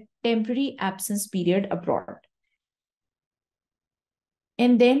as a temporary absence period abroad.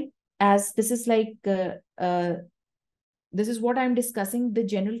 And then, as this is like this is what I'm discussing, the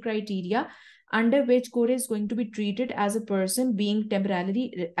general criteria under which Kore is going to be treated as a person being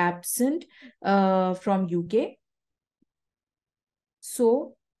temporarily absent from UK.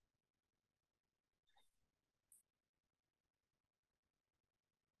 So,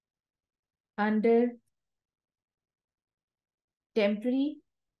 under temporary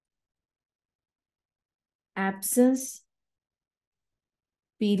absence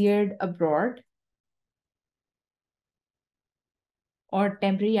period abroad or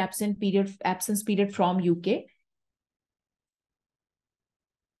temporary absence period from UK,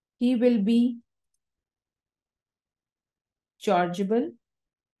 he will be chargeable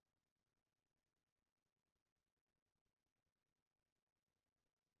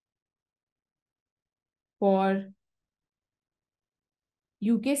for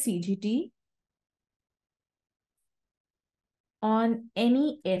UK CGT on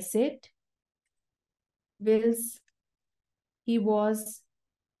any asset whilst he was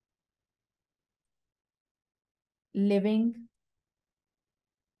living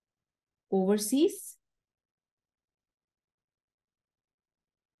overseas,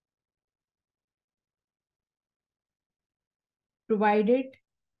 provided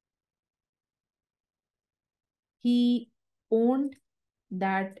he owned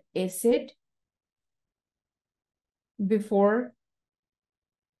that asset before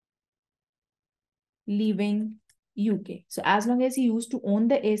leaving UK. So as long as he used to own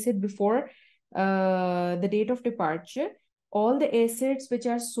the asset before the date of departure, all the assets which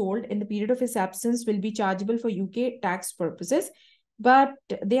are sold in the period of his absence will be chargeable for UK tax purposes, but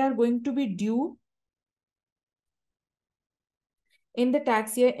they are going to be due in the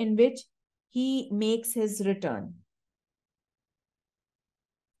tax year in which he makes his return.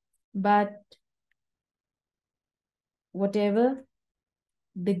 But whatever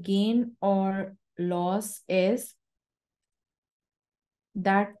the gain or loss is,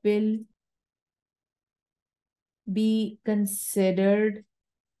 that will be considered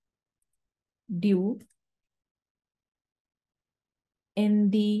due in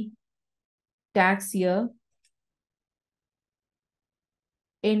the tax year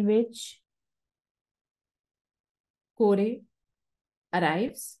in which Kore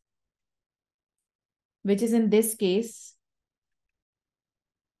arrives, which is in this case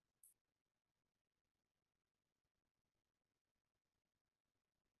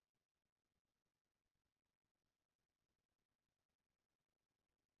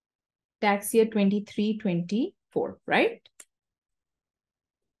tax year 23-24, right?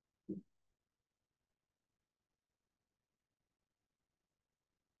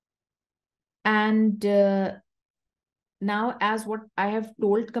 And now, as what I have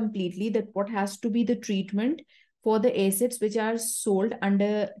told completely, that what has to be the treatment for the assets which are sold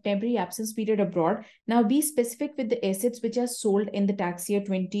under temporary absence period abroad. Now, be specific with the assets which are sold in the tax year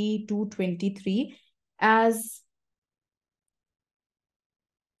 22-23 as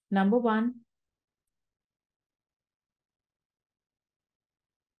number one,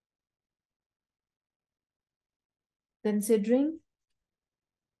 considering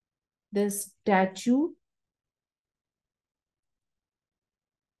the statue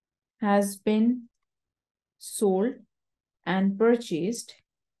has been sold and purchased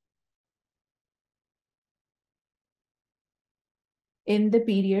in the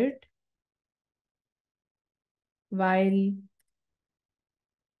period while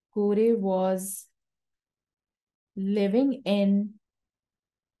Kore was living in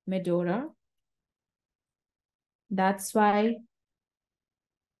Medora. That's why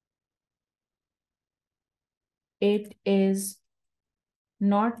it is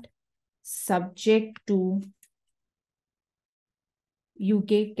not subject to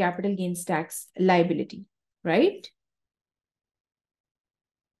UK capital gains tax liability, right?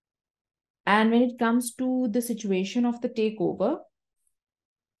 And when it comes to the situation of the takeover,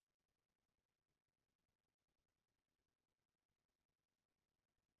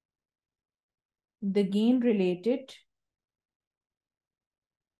 the gain related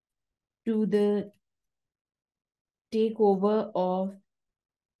to the takeover of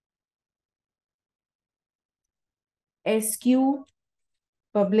SQ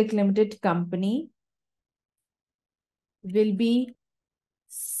Public Limited Company will be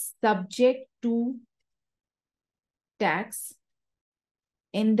subject to tax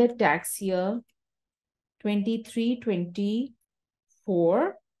in the tax year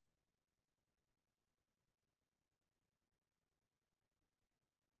 23-24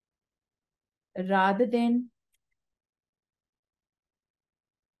 rather than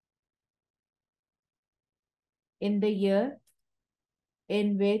in the year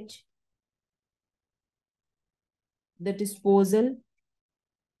in which the disposal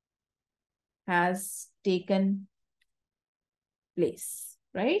has taken place,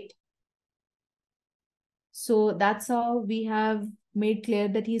 right? So that's how we have made clear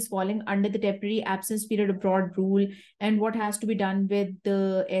that he is falling under the temporary absence period abroad rule and what has to be done with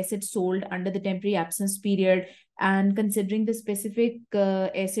the assets sold under the temporary absence period, and considering the specific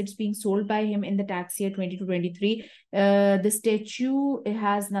assets being sold by him in the tax year 22-23, the statute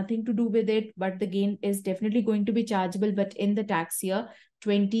has nothing to do with it, but the gain is definitely going to be chargeable, but in the tax year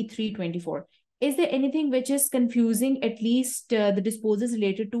 23-24. Is there anything which is confusing, at least the disposals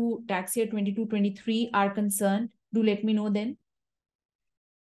related to tax year 22-23 are concerned? Do let me know then.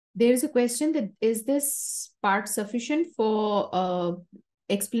 There is a question that is this part sufficient for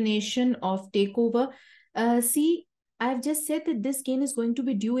explanation of takeover? See, I've just said that this gain is going to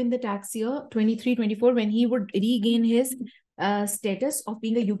be due in the tax year 23-24 when he would regain his status of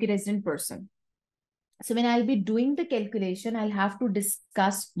being a UK resident person. So when I'll be doing the calculation, I'll have to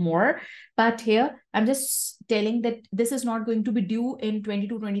discuss more. But here, I'm just telling that this is not going to be due in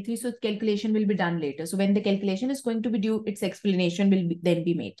 22-23. So calculation will be done later. So when the calculation is going to be due, its explanation will then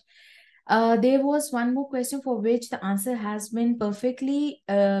be made. There was one more question for which the answer has been perfectly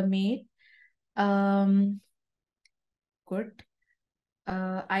made. Good.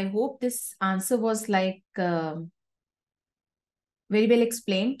 I hope this answer was like... very well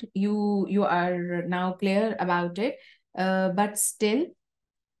explained. You are now clear about it. But still,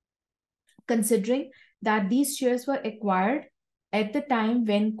 considering that these shares were acquired at the time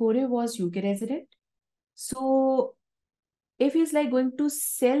when Kore was UK resident, so if he's like going to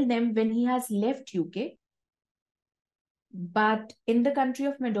sell them when he has left UK, but in the country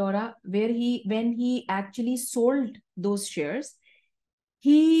of Medora, when he actually sold those shares,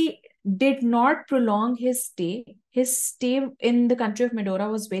 he did not prolong his stay. His stay in the country of Medora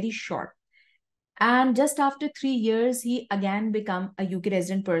was very short. And just after 3 years, he again became a UK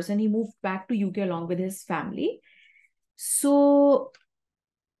resident person. He moved back to UK along with his family. So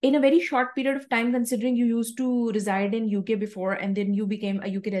in a very short period of time, considering you used to reside in UK before and then you became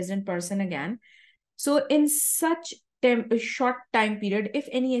a UK resident person again. So in such short time period, if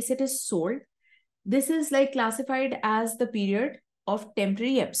any asset is sold, this is like classified as the period of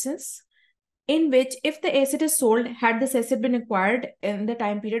temporary absence, in which if the asset is sold, had this asset been acquired in the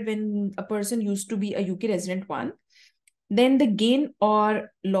time period when a person used to be a UK resident one, then the gain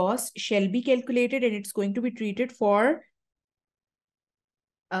or loss shall be calculated and it's going to be treated for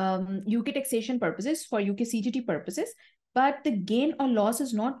UK taxation purposes, for UK CGT purposes. But the gain or loss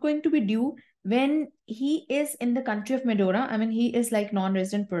is not going to be due when he is in the country of Medora. I mean, he is like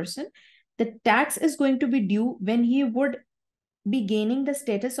non-resident person. The tax is going to be due when he would be gaining the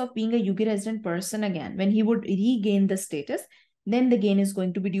status of being a UK resident person again. When he would regain the status, then the gain is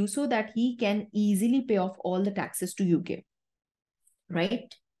going to be due so that he can easily pay off all the taxes to UK.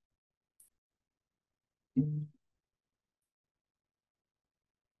 Right?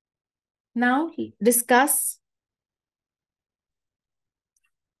 Now discuss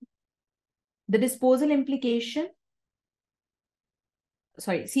the disposal implication,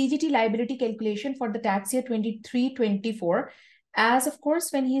 CGT liability calculation for the tax year 23-24, as of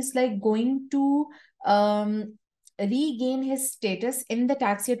course, when he's like going to regain his status in the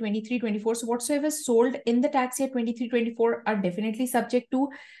tax year 23-24. So whatsoever sold in the tax year 23-24 are definitely subject to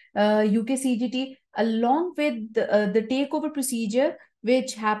UK CGT, along with the takeover procedure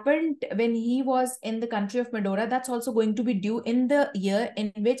which happened when he was in the country of Medora. That's also going to be due in the year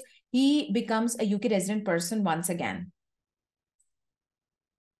in which he becomes a UK resident person once again.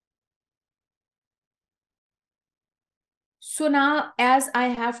 So now, as I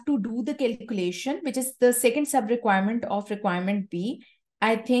have to do the calculation, which is the second sub-requirement of requirement B,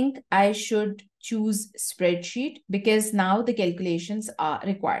 I think I should choose spreadsheet because now the calculations are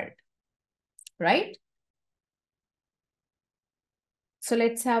required, right? So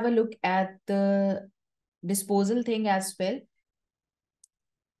let's have a look at the disposal thing as well.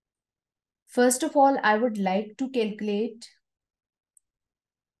 First of all, I would like to calculate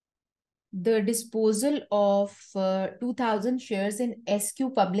the disposal of 2,000 shares in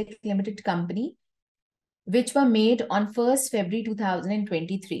SQ Public Limited Company, which were made on 1st February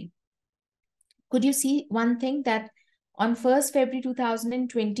 2023. Could you see one thing that on 1st February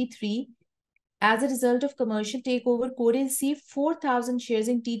 2023, as a result of commercial takeover, Core received 4,000 shares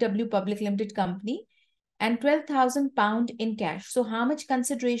in TW Public Limited Company and £12,000 in cash. So how much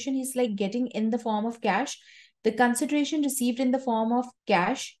consideration he's like getting in the form of cash? The consideration received in the form of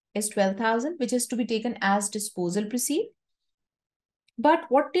cash is 12,000, which is to be taken as disposal proceed. But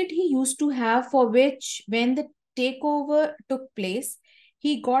what did he used to have, for which when the takeover took place,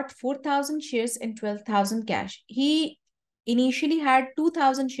 he got 4,000 shares and 12,000 cash. He initially had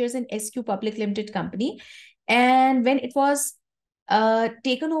 2,000 shares in SQ Public Limited Company. And when it was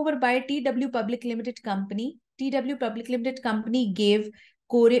taken over by TW Public Limited Company, TW Public Limited Company gave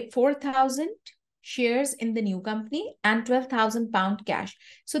Core 4,000 shares in the new company and £12,000 cash.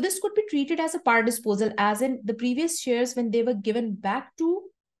 So this could be treated as a par disposal, as in the previous shares, when they were given back to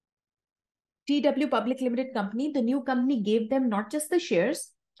TW Public Limited Company, the new company gave them not just the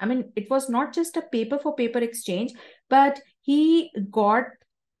shares. I mean, it was not just a paper for paper exchange, but he got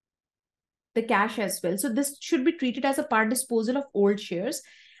the cash as well. So this should be treated as a par disposal of old shares.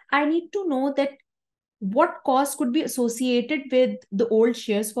 I need to know that what cost could be associated with the old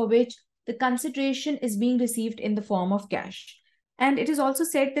shares for which the consideration is being received in the form of cash. And it is also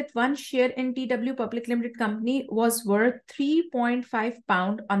said that one share in TW Public Limited Company was worth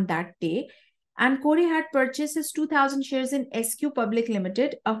 £3.5 on that day. And Corey had purchased his 2,000 shares in SQ Public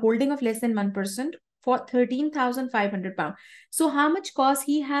Limited, a holding of less than 1%, for £13,500. So how much cost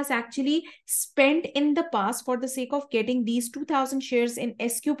he has actually spent in the past for the sake of getting these 2,000 shares in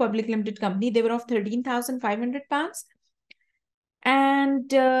SQ Public Limited Company? They were of £13,500.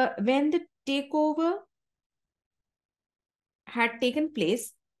 And when the takeover had taken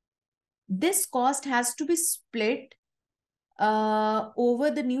place, this cost has to be split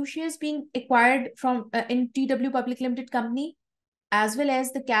over the new shares being acquired from in TW Public Limited Company, as well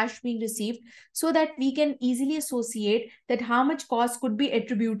as the cash being received, so that we can easily associate that how much cost could be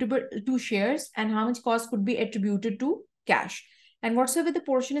attributable to shares and how much cost could be attributed to cash. And whatsoever the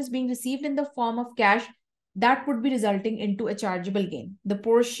portion is being received in the form of cash, that would be resulting into a chargeable gain. The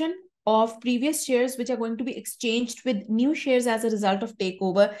portion of previous shares which are going to be exchanged with new shares as a result of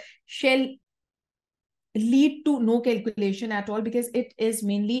takeover shall lead to no calculation at all, because it is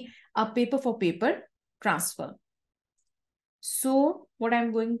mainly a paper for paper transfer. So what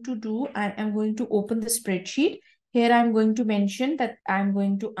I'm going to do, I am going to open the spreadsheet. Here I'm going to mention that I'm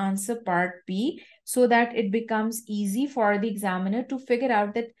going to answer part B, so that it becomes easy for the examiner to figure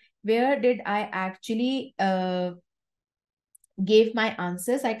out that where did I actually gave my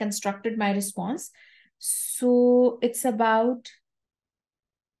answers, I constructed my response. So it's about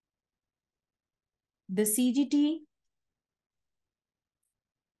the CGT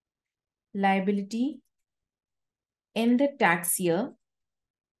liability in the tax year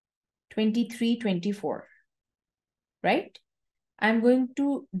 23-24, right? I'm going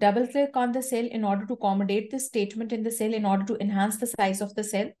to double click on the cell in order to accommodate this statement in the cell in order to enhance the size of the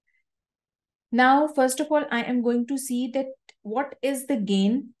cell. Now, first of all, I am going to see that what is the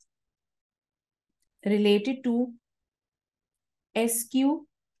gain related to SQ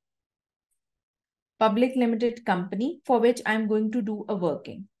public limited company for which I'm going to do a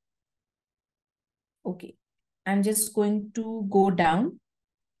working. Okay, I'm just going to go down.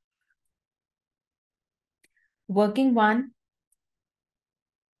 Working one,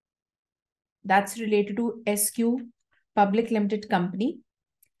 that's related to SQ public limited company.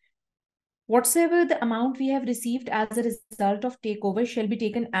 Whatsoever the amount we have received as a result of takeover shall be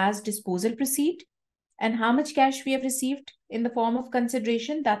taken as disposal proceed. And how much cash we have received in the form of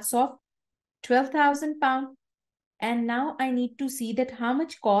consideration, that's of £12,000. And now I need to see that how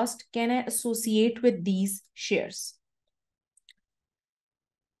much cost can I associate with these shares.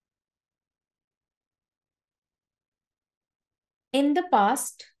 In the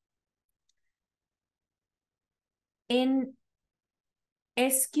past, in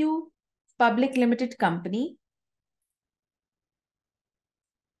SQ Public Limited Company,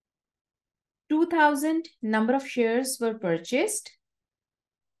 2,000 number of shares were purchased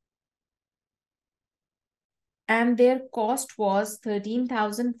and their cost was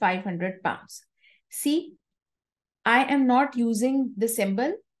 £13,500. See, I am not using the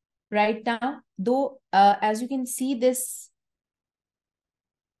symbol right now, though as you can see this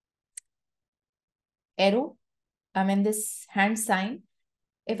arrow, this hand sign.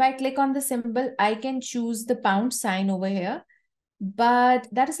 If I click on the symbol, I can choose the pound sign over here. But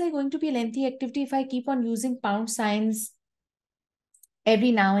that is like going to be a lengthy activity if I keep on using pound signs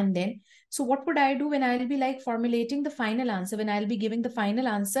every now and then. So what would I do when I'll be like formulating the final answer? When I'll be giving the final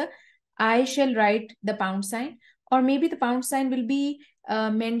answer, I shall write the pound sign, or maybe the pound sign will be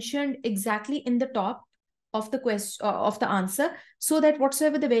mentioned exactly in the top of the question of the answer, so that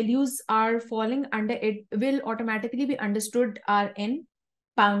whatsoever the values are falling under it will automatically be understood are in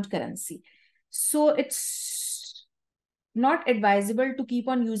pound currency. So it's not advisable to keep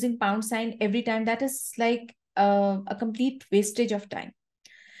on using pound sign every time. That is like a complete wastage of time.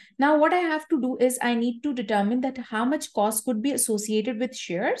 Now, what I have to do is I need to determine that how much cost could be associated with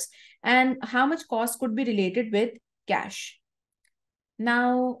shares and how much cost could be related with cash.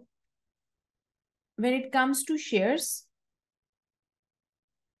 Now, when it comes to shares,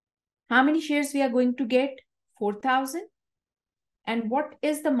 how many shares we are going to get? 4,000. And what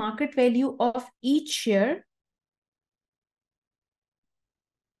is the market value of each share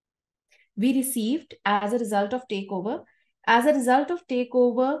we received as a result of takeover? As a result of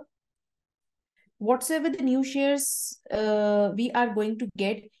takeover, whatsoever the new shares we are going to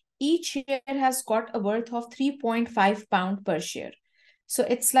get, each share has got a worth of £3.5 per share. So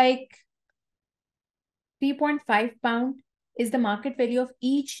it's like £3.5 is the market value of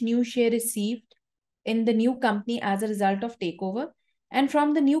each new share received in the new company as a result of takeover. And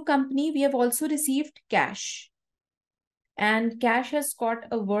from the new company, we have also received cash. And cash has got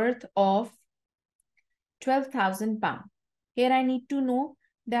a worth of £12,000. Here I need to know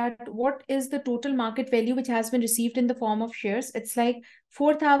that what is the total market value which has been received in the form of shares. It's like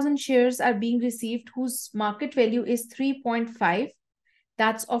 4,000 shares are being received whose market value is 3.5.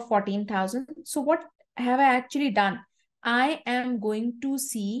 That's of 14,000. So what have I actually done? I am going to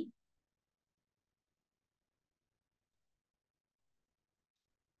see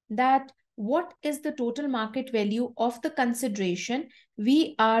that what is the total market value of the consideration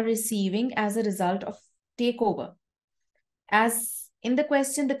we are receiving as a result of takeover. As in the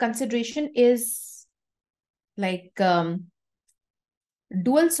question, the consideration is like dual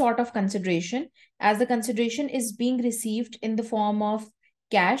sort of consideration, as the consideration is being received in the form of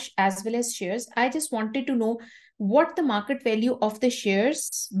cash as well as shares. I just wanted to know what the market value of the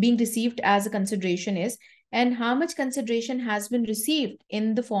shares being received as a consideration is and how much consideration has been received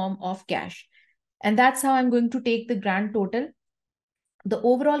in the form of cash. And that's how I'm going to take the grand total. The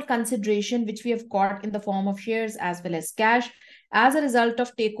overall consideration which we have got in the form of shares as well as cash as a result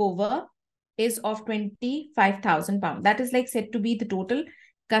of takeover is of £25,000. That is like said to be the total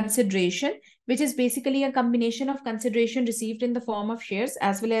consideration, which is basically a combination of consideration received in the form of shares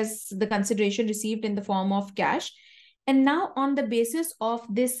as well as the consideration received in the form of cash. And now on the basis of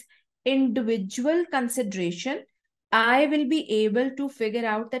this individual consideration, I will be able to figure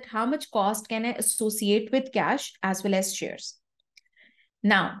out that how much cost can I associate with cash as well as shares.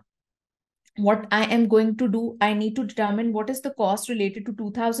 Now, what I am going to do, I need to determine what is the cost related to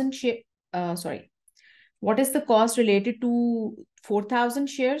 2000 share, sorry, what is the cost related to 4000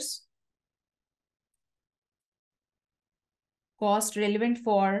 shares, cost relevant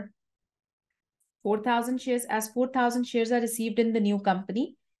for 4000 shares, as 4000 shares are received in the new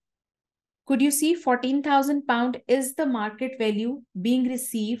company. Could you see £14,000 is the market value being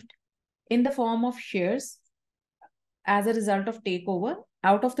received in the form of shares as a result of takeover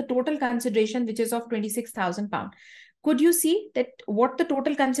out of the total consideration, which is of £26,000. Could you see that what the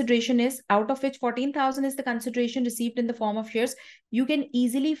total consideration is, out of which 14,000 is the consideration received in the form of shares? You can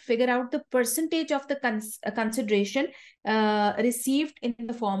easily figure out the percentage of the consideration received in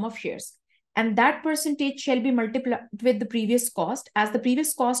the form of shares. And that percentage shall be multiplied with the previous cost, as the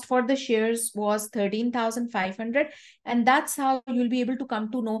previous cost for the shares was 13,500. And that's how you'll be able to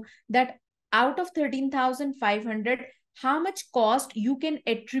come to know that out of 13,500, how much cost you can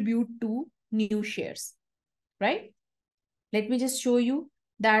attribute to new shares, right? Let me just show you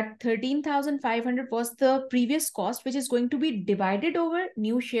that 13,500 was the previous cost, which is going to be divided over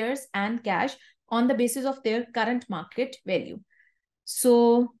new shares and cash on the basis of their current market value.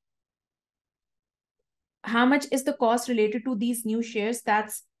 So how much is the cost related to these new shares?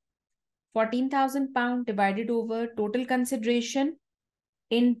 That's £14,000 divided over total consideration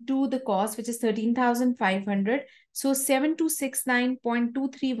into the cost, which is 13,500. So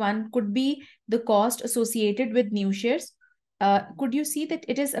 7269.231 could be the cost associated with new shares. Could you see that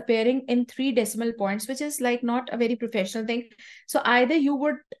it is appearing in 3 decimal points, which is like not a very professional thing. So either you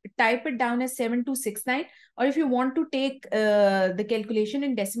would type it down as 7269, or if you want to take the calculation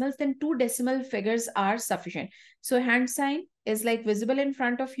in decimals, then 2 decimal figures are sufficient. So hand sign is like visible in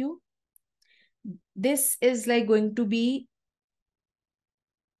front of you. This is like going to be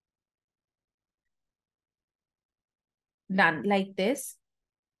done like this,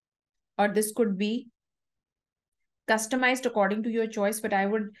 or this could be customized according to your choice, but I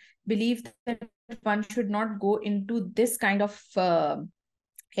would believe that one should not go into this kind of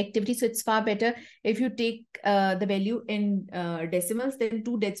activity. So it's far better if you take the value in decimals, then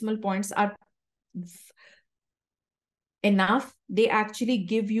 2 decimal points are enough. They actually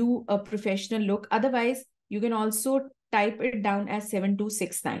give you a professional look. Otherwise, you can also type it down as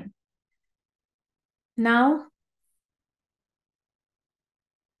 7269. Now,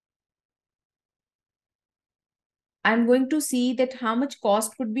 I'm going to see that how much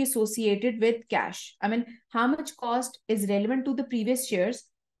cost could be associated with cash. I mean, how much cost is relevant to the previous shares,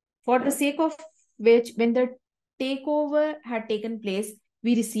 for the sake of which, when the takeover had taken place,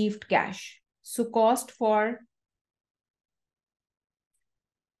 we received cash. So cost for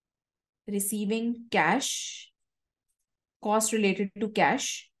receiving cash, cost related to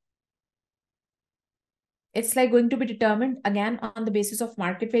cash, it's like going to be determined again on the basis of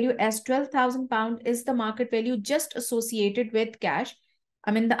market value, as £12,000 is the market value just associated with cash.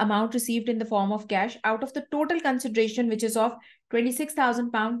 I mean, the amount received in the form of cash out of the total consideration, which is of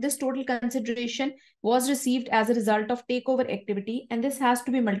 £26,000. This total consideration was received as a result of takeover activity, and this has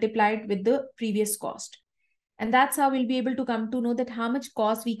to be multiplied with the previous cost. And that's how we'll be able to come to know that how much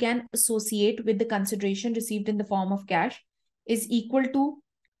cost we can associate with the consideration received in the form of cash is equal to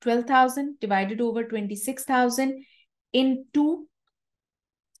 12,000 divided over 26,000 into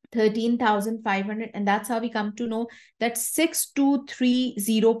 13,500. And that's how we come to know that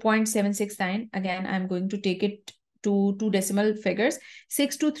 6230.769. Again, I'm going to take it to 2 decimal figures,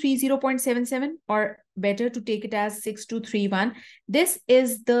 6230.77, or better to take it as 6231. This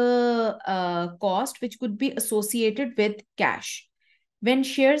is the cost which could be associated with cash. When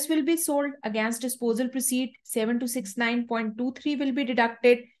shares will be sold against disposal proceed, 7269.23 will be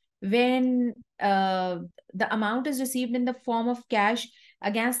deducted. When the amount is received in the form of cash,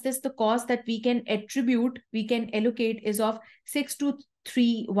 against this, the cost that we can attribute, we can allocate is of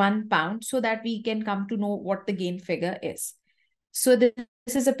 £6231, so that we can come to know what the gain figure is. So this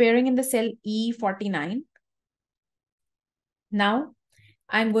is appearing in the cell E49. Now,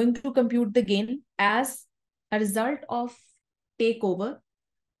 I'm going to compute the gain as a result of takeover.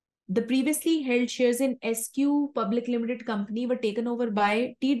 The previously held shares in SQ Public Limited Company were taken over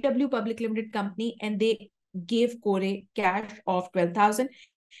by TW Public Limited Company, and they gave Core cash of 12,000.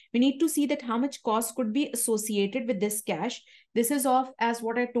 We need to see that how much cost could be associated with this cash. This is of, as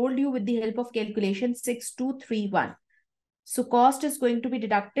what I told you, with the help of calculation, 6231. So cost is going to be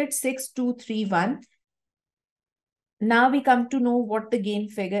deducted 6231. Now we come to know what the gain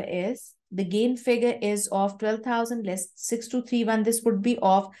figure is. The gain figure is of 12,000 less 6231. This would be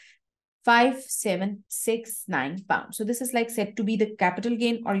of £5,769. So this is like said to be the capital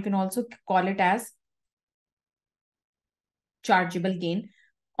gain, or you can also call it as chargeable gain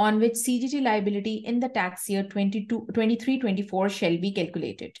on which CGT liability in the tax year 23-24 shall be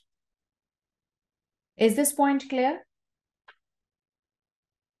calculated. Is this point clear?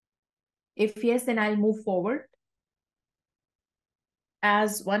 If yes, then I'll move forward,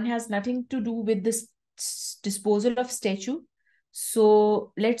 as one has nothing to do with this disposal of statue.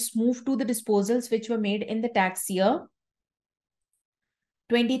 So let's move to the disposals which were made in the tax year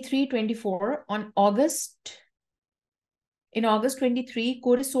 23-24 on August. In August 23,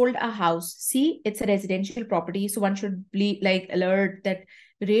 Corey sold a house. See, it's a residential property, so one should be like alert that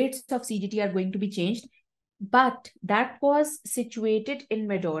rates of CGT are going to be changed. But that was situated in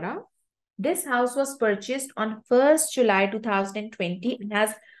Medora. This house was purchased on 1st July 2020 and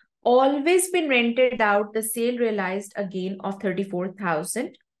has always been rented out. The sale realized a gain of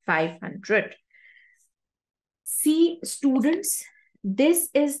 34,500. See, students, this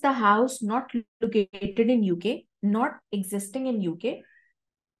is the house not located in UK, not existing in UK,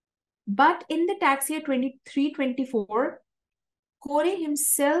 but in the tax year 23-24, Corey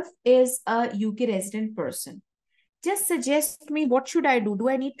himself is a UK resident person. Just suggest me, what should I do? Do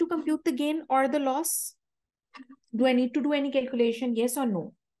I need to compute the gain or the loss? Do I need to do any calculation? Yes or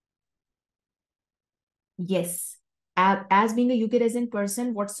no? Yes. As being a UK resident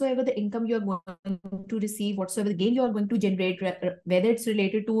person, whatsoever the income you are going to receive, whatsoever the gain you are going to generate, whether it's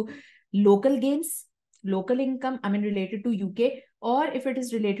related to local gains, local income, I mean related to UK, or if it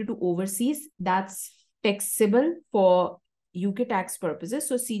is related to overseas, that's taxable for UK tax purposes.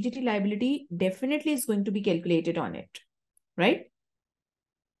 So CGT liability definitely is going to be calculated on it, right?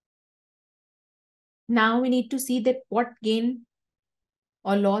 Now we need to see that what gain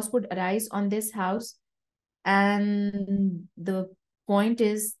or loss would arise on this house. And the point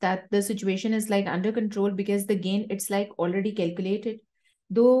is that the situation is like under control because the gain, it's like already calculated.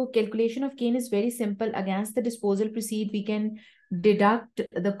 Though calculation of gain is very simple, against the disposal proceed, we can deduct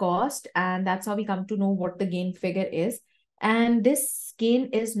the cost, and that's how we come to know what the gain figure is. And this gain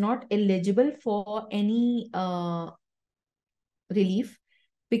is not eligible for any relief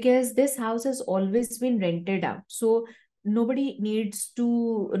because this house has always been rented out. So no one needs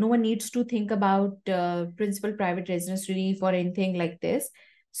to think about principal private residence relief or anything like this.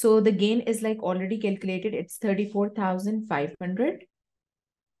 So the gain is like already calculated. It's 34,500.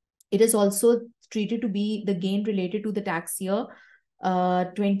 It is also treated to be the gain related to the tax year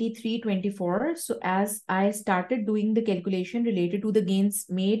 23-24. So as I started doing the calculation related to the gains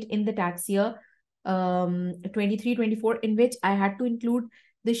made in the tax year 23-24, in which I had to include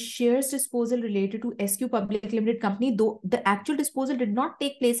the shares disposal related to SQ Public Limited Company, though the actual disposal did not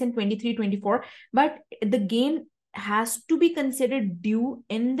take place in 23-24, but the gain has to be considered due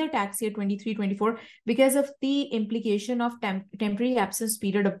in the tax year 23-24 because of the implication of temporary absence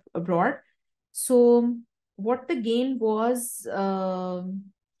period abroad. So what the gain was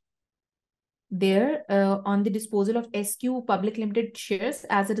there on the disposal of SQ Public Limited shares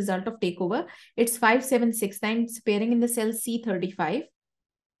as a result of takeover, it's 5769, appearing in the cell C35,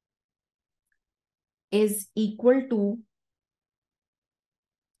 is equal to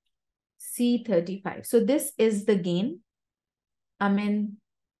C35. So this is the gain. I mean,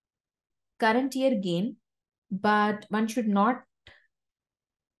 current year gain, but one should not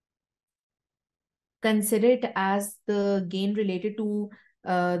consider it as the gain related to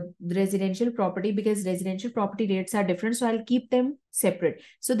residential property because residential property rates are different. So I'll keep them separate.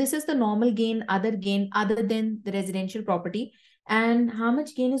 So this is the normal gain other than the residential property. And how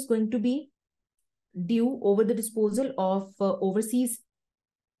much gain is going to be due over the disposal of overseas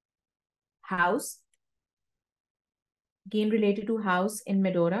house, gain related to house in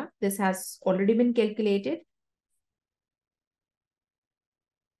Medora. This has already been calculated.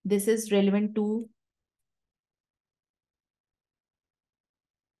 This is relevant to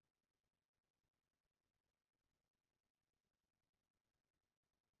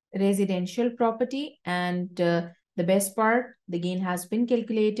residential property, and the best part, the gain has been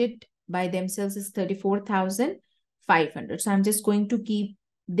calculated by themselves is 34,500. So I'm just going to keep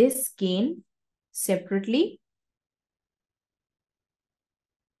this gain separately.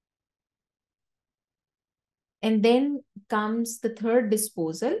 And then comes the third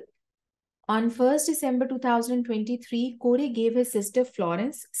disposal. On 1st December 2023, Corey gave his sister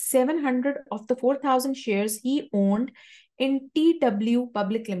Florence 700 of the 4,000 shares he owned in TW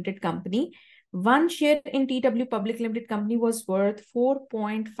Public Limited Company. One share in TW Public Limited Company was worth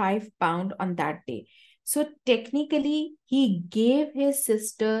 4.5 pound on that day. So technically, he gave his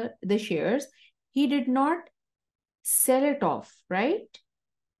sister the shares. He did not sell it off, right?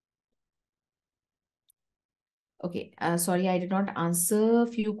 Okay, sorry, I did not answer a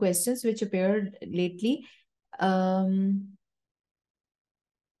few questions which appeared lately. Um,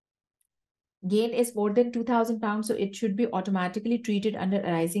 gain is more than £2,000, so it should be automatically treated under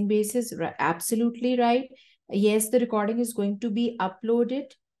a rising basis. Absolutely right. Yes, the recording is going to be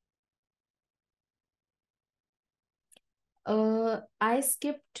uploaded. I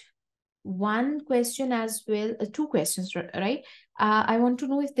skipped one question as well, two questions, right? I want to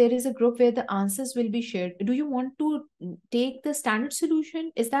know if there is a group where the answers will be shared. Do you want to take the standard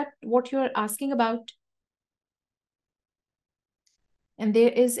solution? Is that what you're asking about? And there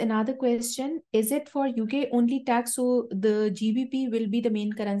is another question. Is it for UK only tax? So the GBP will be the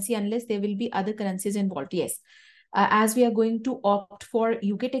main currency unless there will be other currencies involved. Yes. As we are going to opt for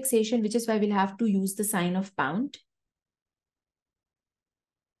UK taxation, which is why we'll have to use the sign of pound.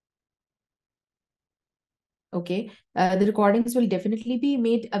 Okay. The recordings will definitely be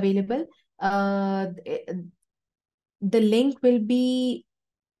made available. The link will be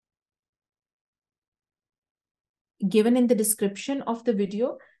given in the description of the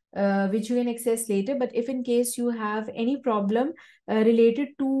video, which you can access later. But if in case you have any problem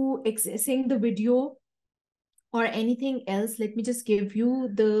related to accessing the video or anything else, let me just give you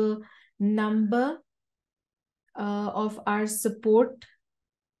the number of our support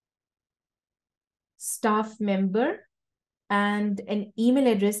staff member and an email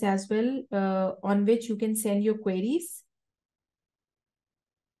address as well, on which you can send your queries.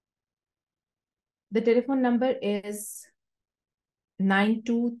 The telephone number is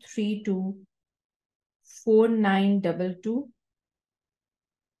 9232 4922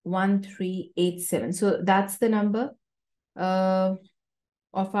 1387. So that's the number of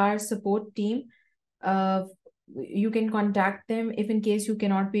our support team. You can contact them if in case you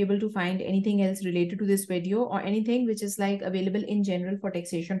cannot be able to find anything else related to this video or anything which is like available in general for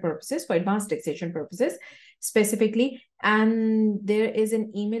taxation purposes, for advanced taxation purposes specifically. And there is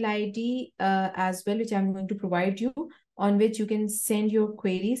an email ID as well, which I'm going to provide you, on which you can send your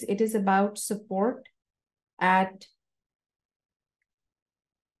queries. It is about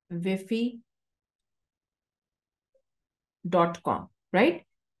support@wifi.com, right?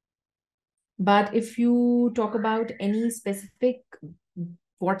 But if you talk about any specific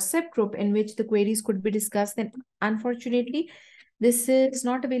WhatsApp group in which the queries could be discussed, then unfortunately, this is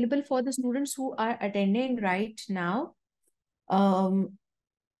not available for the students who are attending right now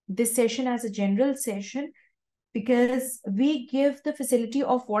this session as a general session, because we give the facility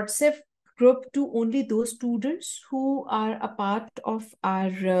of WhatsApp group to only those students who are a part of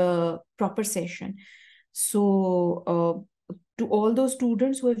our proper session. So to all those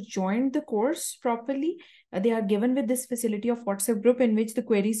students who have joined the course properly, they are given with this facility of WhatsApp group in which the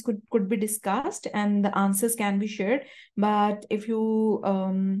queries could be discussed and the answers can be shared. But if you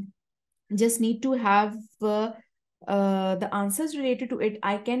just need to have the answers related to it,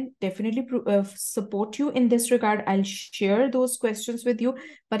 I can definitely support you in this regard. I'll share those questions with you,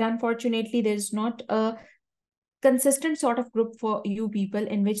 but unfortunately, there's not a consistent sort of group for you people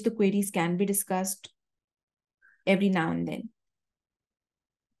in which the queries can be discussed every now and then.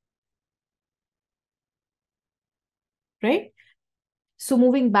 Right? So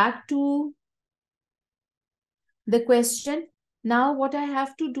moving back to the question, now what I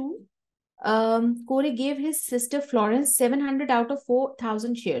have to do, Corey gave his sister Florence 700 out of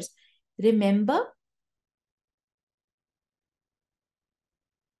 4,000 shares. Remember,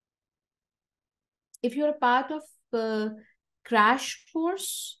 if you're a part of crash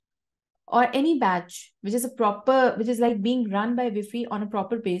course or any batch which is like being run by Wi-Fi on a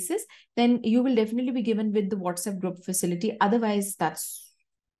proper basis, then you will definitely be given with the WhatsApp group facility. Otherwise, that's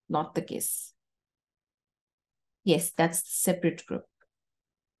not the case. Yes, that's separate group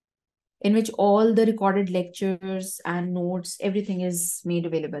in which all the recorded lectures and notes, everything is made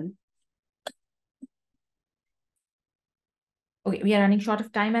available. Okay, we are running short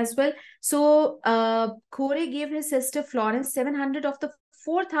of time as well. So Corey gave his sister Florence 700 of the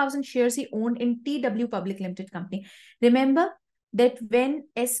 4,000 shares he owned in TW Public Limited Company. Remember that when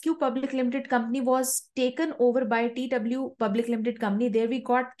SQ Public Limited Company was taken over by TW Public Limited Company, there we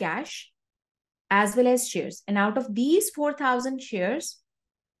got cash as well as shares. And out of these 4,000 shares,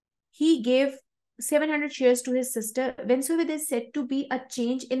 he gave 700 shares to his sister. Whensoever there is said to be a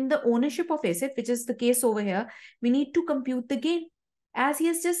change in the ownership of Asif, which is the case over here, we need to compute the gain. As he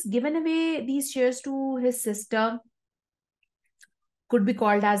has just given away these shares to his sister, could be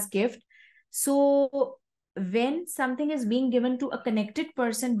called as gift. So when something is being given to a connected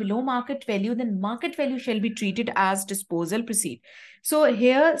person below market value, then market value shall be treated as disposal proceed. So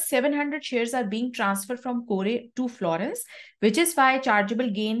here 700 shares are being transferred from Corey to Florence, which is why chargeable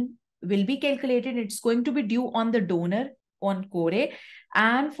gain will be calculated. It's going to be due on the donor on Core.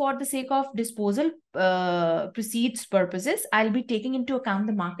 And for the sake of disposal proceeds purposes, I'll be taking into account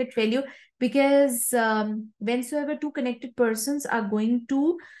the market value, because whensoever two connected persons are going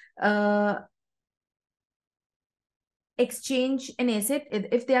to exchange an asset,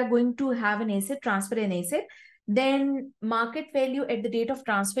 if they are going to have an asset, transfer an asset, then market value at the date of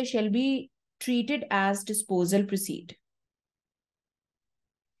transfer shall be treated as disposal proceed.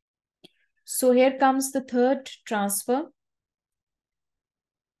 So here comes the third transfer,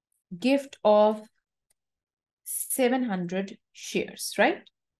 gift of 700 shares, right?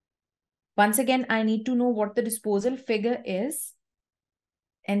 Once again, I need to know what the disposal figure is,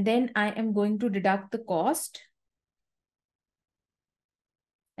 and then I am going to deduct the cost.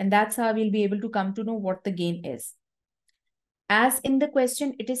 And that's how we'll be able to come to know what the gain is. As in the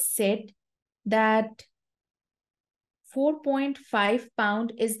question, it is said that 4.5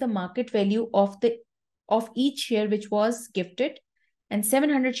 pound is the market value of each share which was gifted, and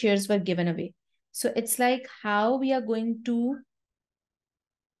 700 shares were given away. So it's like how we are going to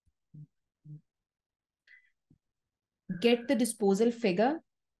get the disposal figure.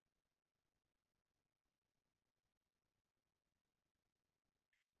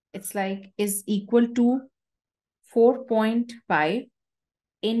 It's like is equal to 4.5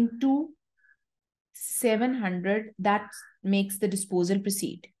 into 700. That makes the disposal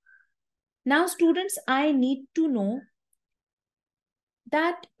proceed. Now, students, I need to know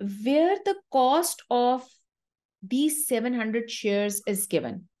that where the cost of these 700 shares is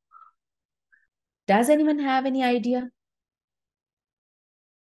given. Does anyone have any idea?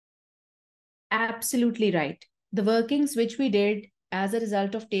 Absolutely right. The workings which we did as a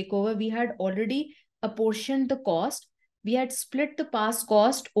result of takeover, we had already apportioned the cost. We had split the past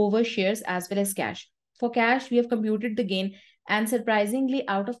cost over shares as well as cash. For cash, we have computed the gain. And surprisingly,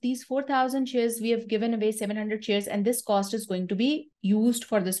 out of these 4,000 shares, we have given away 700 shares, and this cost is going to be used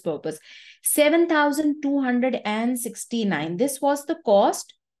for this purpose. 7,269. This was the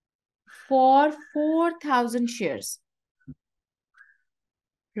cost for 4,000 shares,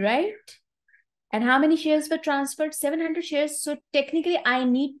 right? And how many shares were transferred? 700 shares. So technically, I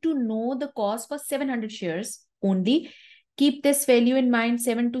need to know the cost for 700 shares only. Keep this value in mind,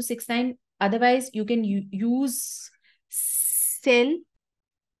 7,269. Otherwise, you can use cell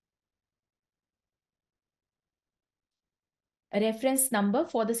a reference number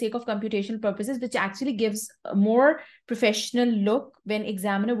for the sake of computational purposes, which actually gives a more professional look when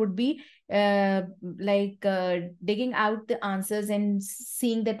examiner would be digging out the answers and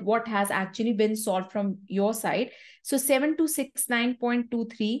seeing that what has actually been solved from your side. So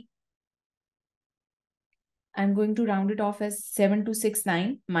 7269.23, I'm going to round it off as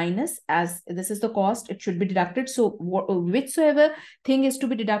 7269 minus, as this is the cost, it should be deducted. So whichsoever thing is to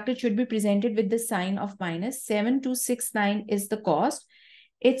be deducted should be presented with the sign of minus. 7269 is the cost.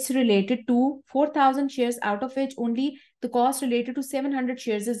 It's related to 4,000 shares, out of which only the cost related to 700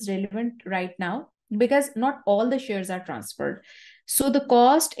 shares is relevant right now, because not all the shares are transferred. So the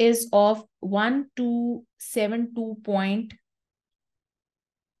cost is of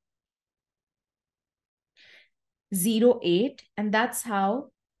 1272.08, and that's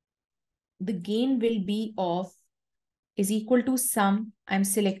how the gain will be of is equal to sum. I'm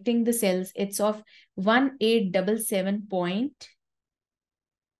selecting the cells. It's of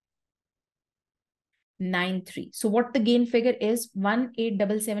 1877.93. So what the gain figure is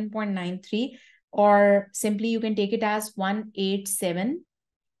 1877.93, or simply you can take it as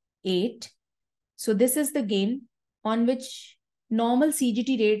 1878. So this is the gain on which normal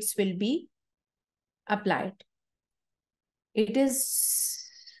CGT rates will be applied. It is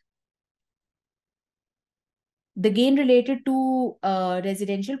the gain related to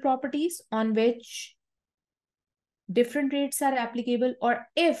residential properties on which different rates are applicable, or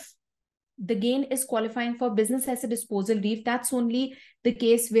if the gain is qualifying for business as a disposal reef, that's only the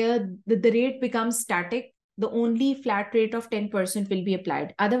case where the rate becomes static. The only flat rate of 10% will be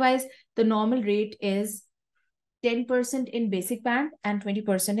applied. Otherwise, the normal rate is 10% in basic band and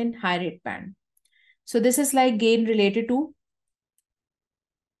 20% in high rate band. So this is like gain related to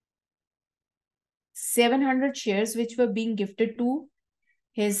 700 shares which were being gifted to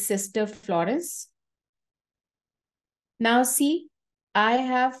his sister Florence. Now see, I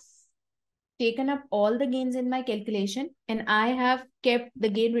have taken up all the gains in my calculation, and I have kept the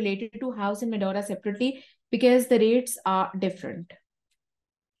gain related to house and Medora separately because the rates are different.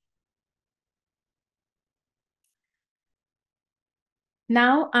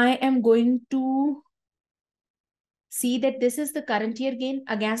 Now I am going to see that this is the current year gain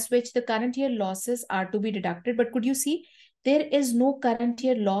against which the current year losses are to be deducted. But could you see there is no current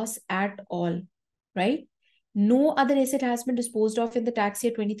year loss at all, right? no other asset has been disposed of in the tax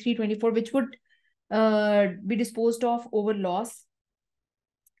year 23-24, which would be disposed of over loss.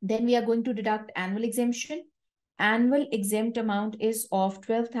 Then we are going to deduct annual exemption. Annual exempt amount is of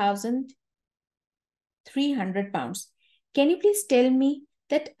 12,300 pounds. Can you please tell me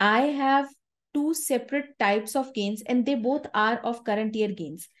that I have two separate types of gains and they both are of current year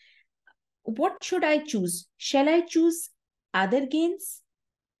gains? What should I choose? Shall I choose other gains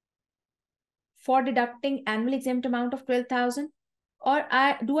for deducting annual exempt amount of 12,000? Or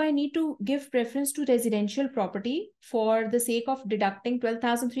do I need to give preference to residential property for the sake of deducting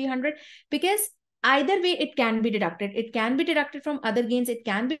 12,300? Because either way, it can be deducted. It can be deducted from other gains. It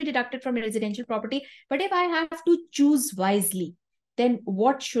can be deducted from residential property. But if I have to choose wisely, then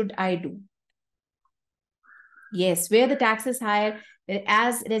what should I do? Yes, where the tax is higher,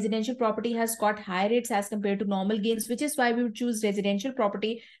 as residential property has got higher rates as compared to normal gains, which is why we would choose residential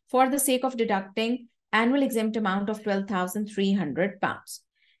property for the sake of deducting annual exempt amount of 12,300 pounds.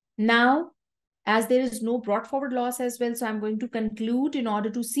 Now, as there is no brought forward loss as well, so I'm going to conclude in order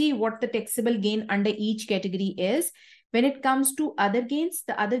to see what the taxable gain under each category is. When it comes to other gains,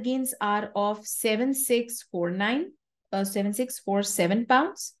 the other gains are of 7,647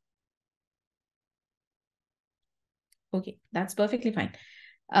 pounds. Okay, that's perfectly fine.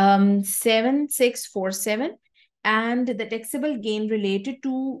 7,647, and the taxable gain related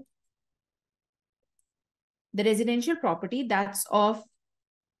to the residential property, that's of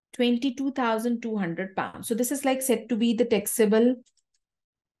 22,200 pounds. So this is like said to be the taxable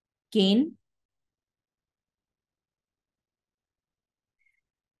gain.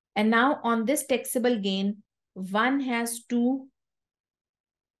 And now on this taxable gain, one has to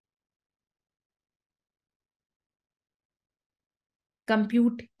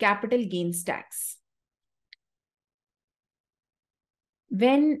compute capital gains tax.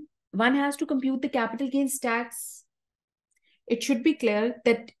 When one has to compute the capital gains tax, it should be clear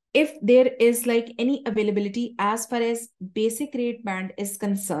that if there is like any availability as far as basic rate band is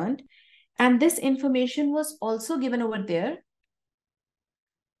concerned, and this information was also given over there,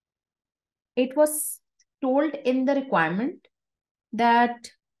 it was told in the requirement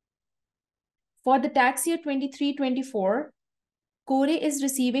that for the tax year 23-24, Core is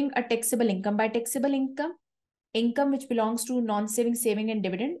receiving a taxable income. By taxable income, income which belongs to non-saving, saving, and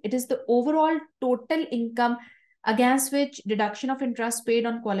dividend. It is the overall total income against which deduction of interest paid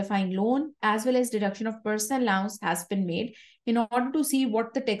on qualifying loan as well as deduction of personal allowance has been made in order to see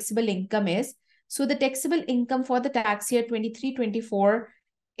what the taxable income is. So the taxable income for the tax year 23-24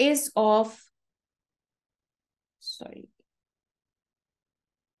 is of,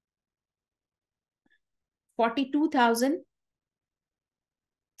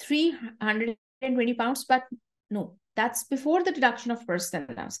 42,320 pounds, but no, that's before the deduction of personal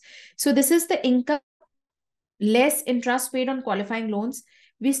allowance. So this is the income less interest paid on qualifying loans.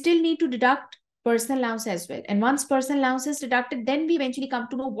 We still need to deduct personal allowance as well. And once personal allowance is deducted, then we eventually come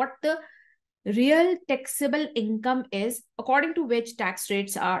to know what the real taxable income is according to which tax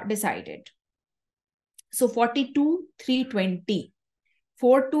rates are decided. So 42,320,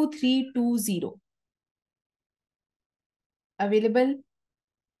 42,320 available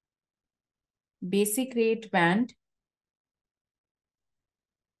basic rate band,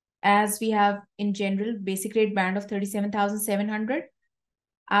 as we have in general basic rate band of 37,700,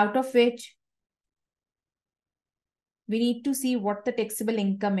 out of which we need to see what the taxable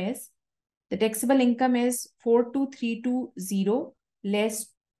income is. The taxable income is 42,320 less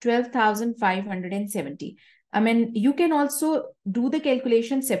 12,570. I mean, you can also do the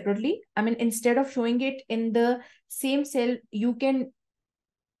calculation separately. I mean, instead of showing it in the same cell, you can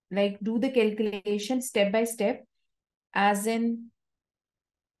like do the calculation step by step, as in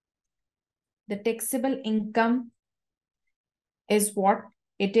the taxable income is what?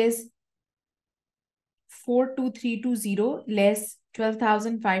 It is 42320 less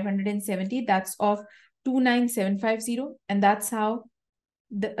 12,570. That's of 29,750. And that's how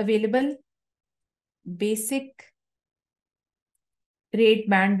the available basic rate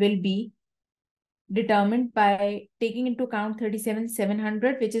band will be determined by taking into account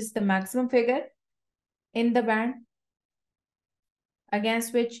 37,700, which is the maximum figure in the band,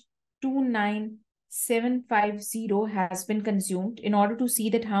 against which 29,750 has been consumed in order to see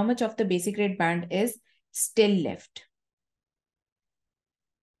that how much of the basic rate band is still left.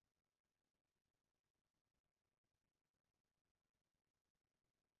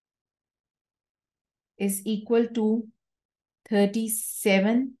 Is equal to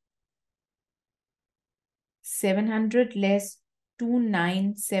 37,700 less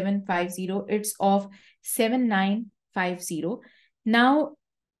 29,750. It's of 7,950. Now,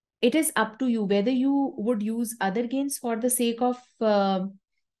 it is up to you whether you would use other gains for the sake of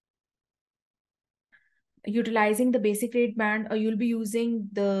utilizing the basic rate band, or you'll be using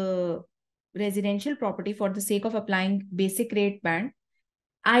the residential property for the sake of applying basic rate band.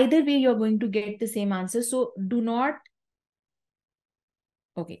 Either way, you're going to get the same answer. So do not.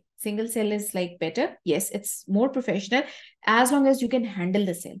 Okay, single cell is like better. Yes, it's more professional as long as you can handle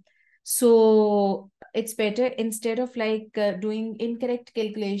the cell. So it's better, instead of like doing incorrect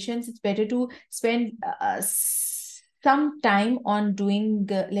calculations, it's better to spend some time on doing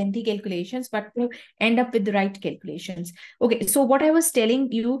lengthy calculations, but to end up with the right calculations. Okay, so what I was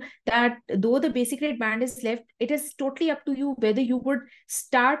telling you, that though the basic rate band is left, it is totally up to you whether you would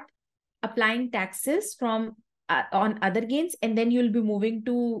start applying taxes from on other gains, and then you'll be moving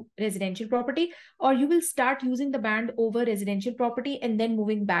to residential property, or you will start using the band over residential property and then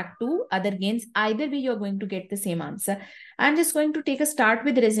moving back to other gains. Either way, you're going to get the same answer. I'm just going to take a start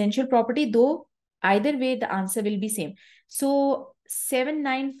with residential property, though either way the answer will be same. So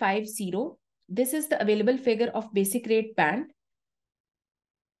 7950, this is the available figure of basic rate band.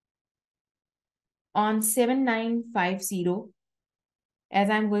 On 7950, as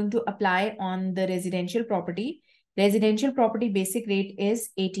I'm going to apply on the residential property basic rate is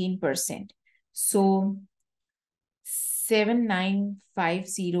 18%. So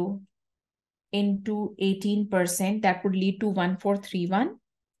 7950 into 18%, that would lead to 1431.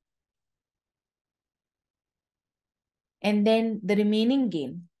 And then the remaining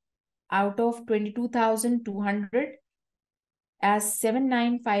gain out of 22,200, as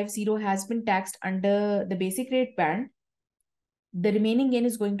 7950 has been taxed under the basic rate band, the remaining gain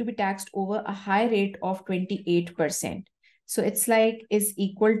is going to be taxed over a high rate of 28%. So it's like is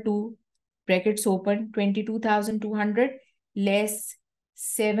equal to, brackets open, 22,200 less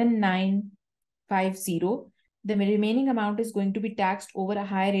 7950. The remaining amount is going to be taxed over a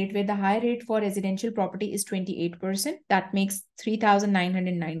high rate, where the high rate for residential property is 28%. That makes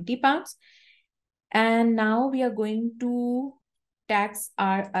 3,990 pounds. And now we are going to tax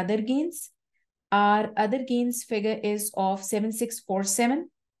our other gains. Our other gains figure is of 7647,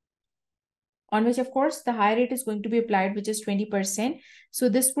 on which, of course, the high rate is going to be applied, which is 20%. So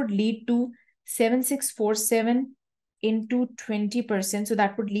this would lead to 7647 into 20%. So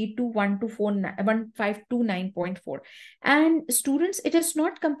that would lead to 1529.4. And students, it is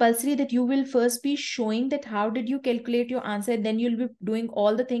not compulsory that you will first be showing that how did you calculate your answer, then you'll be doing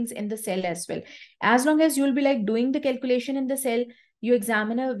all the things in the cell as well. As long as you'll be like doing the calculation in the cell, your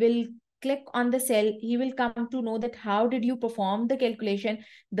examiner will click on the cell, he will come to know that how did you perform the calculation.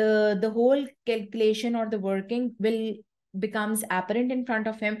 The whole calculation or the working will becomes apparent in front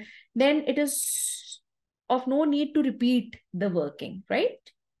of him. Then it is of no need to repeat the working, right?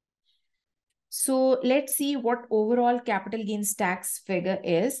 So let's see what overall capital gains tax figure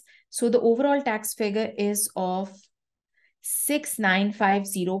is. So the overall tax figure is of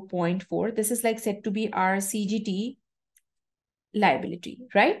 6950.4. This is like said to be our CGT liability,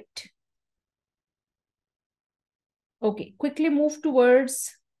 right? Okay, quickly move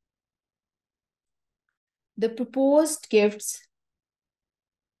towards the proposed gifts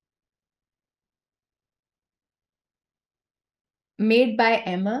made by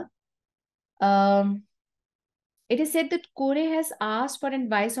Emma. It is said that Corey has asked for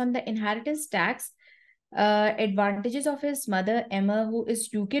advice on the inheritance tax advantages of his mother, Emma, who is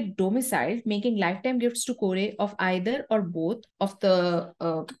UK domiciled, making lifetime gifts to Corey of either or both of the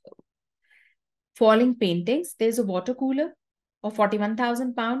falling paintings. There's a water cooler of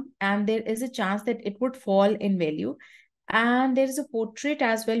 41,000 pounds, and there is a chance that it would fall in value. And there is a portrait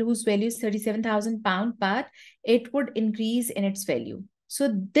as well whose value is 37,000 pounds, but it would increase in its value.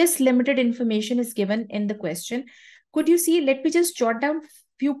 So this limited information is given in the question. Could you see, let me just jot down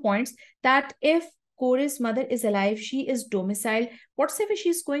few points, that if Corey's mother is alive, she is domiciled, whatsoever she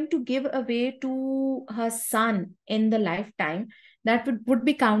is going to give away to her son in the lifetime, that would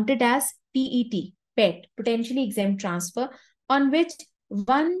be counted as PET, potentially exempt transfer, on which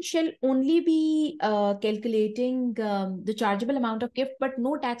one shall only be calculating the chargeable amount of gift, but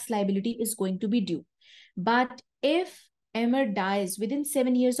no tax liability is going to be due. But if Emma dies within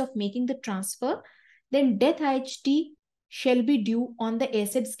 7 years of making the transfer, then death IHT shall be due on the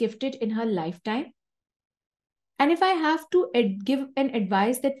assets gifted in her lifetime. And if I have to give an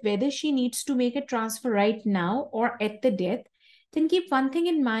advice that whether she needs to make a transfer right now or at the death, then keep one thing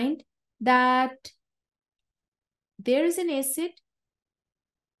in mind, that there is an asset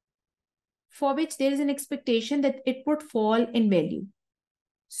for which there is an expectation that it would fall in value.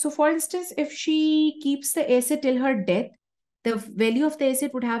 So for instance, if she keeps the asset till her death, the value of the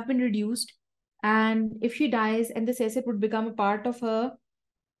asset would have been reduced. And if she dies, and this asset would become a part of her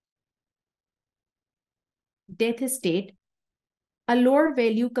death estate, a lower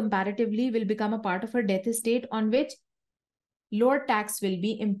value comparatively will become a part of her death estate on which lower tax will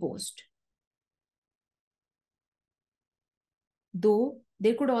be imposed. Though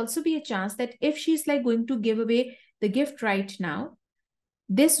there could also be a chance that if she's like going to give away the gift right now,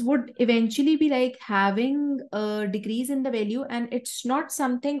 this would eventually be like having a decrease in the value, and it's not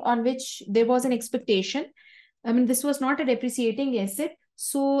something on which there was an expectation. I mean, this was not a depreciating asset.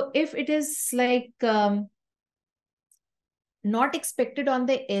 So if it is like not expected on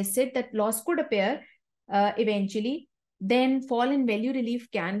the asset that loss could appear eventually, then fall in value relief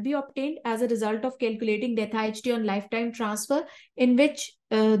can be obtained as a result of calculating death IHT on lifetime transfer, in which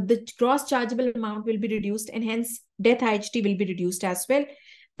the gross chargeable amount will be reduced and hence death IHT will be reduced as well.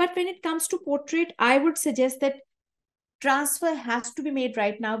 But when it comes to portrait, I would suggest that transfer has to be made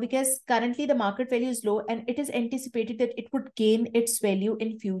right now because currently the market value is low and it is anticipated that it would gain its value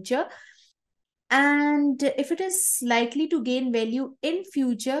in future. And if it is likely to gain value in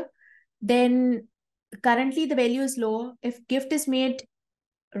future, then currently the value is low. If gift is made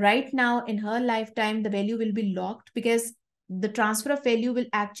right now in her lifetime, the value will be locked because the transfer of value will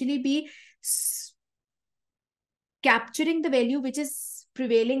actually be capturing the value which is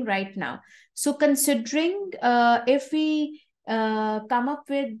prevailing right now. So considering if we come up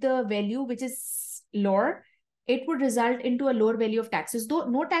with the value which is lower, it would result into a lower value of taxes, though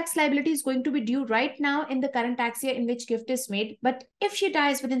no tax liability is going to be due right now in the current tax year in which gift is made. But if she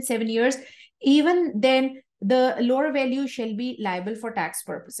dies within 7 years, even then the lower value shall be liable for tax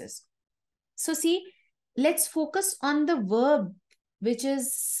purposes. So see, let's focus on the verb which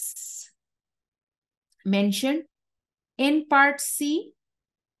is mentioned in part C.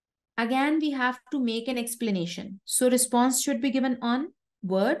 Again, we have to make an explanation. So response should be given on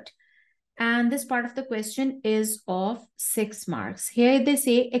word. And this part of the question is of 6 marks. Here they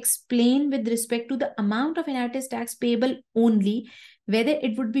say, explain with respect to the amount of inheritance tax payable only, whether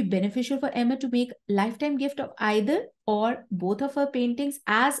it would be beneficial for Emma to make lifetime gift of either or both of her paintings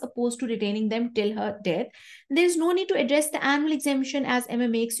as opposed to retaining them till her death. There's no need to address the annual exemption as Emma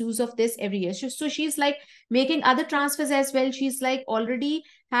makes use of this every year. So she's like making other transfers as well. She's like already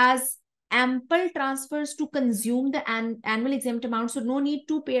has ample transfers to consume the annual exempt amount. So no need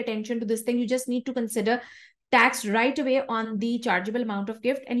to pay attention to this thing. You just need to consider tax right away on the chargeable amount of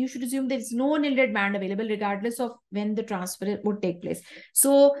gift, and you should assume there is no nil rate band available regardless of when the transfer would take place.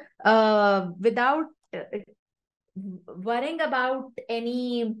 So without worrying about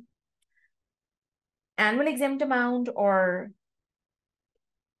any annual exempt amount or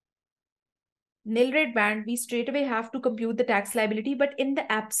nil rate band, we straight away have to compute the tax liability. But in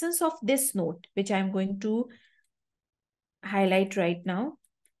the absence of this note, which I'm going to highlight right now,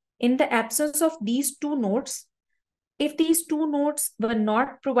 in the absence of these two notes, if these two notes were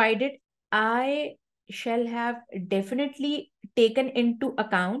not provided, I shall have definitely taken into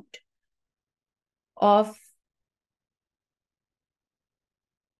account of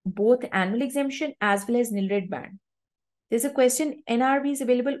both annual exemption as well as nil rate band. There's a question, NRB is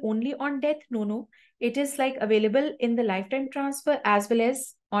available only on death? No. It is like available in the lifetime transfer as well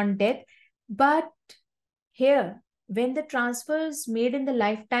as on death. But here, when the transfers made in the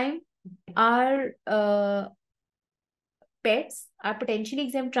lifetime are pets, are potentially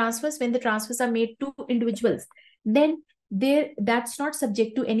exempt transfers, when the transfers are made to individuals, then that's not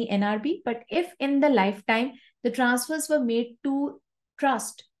subject to any NRB. But if in the lifetime the transfers were made to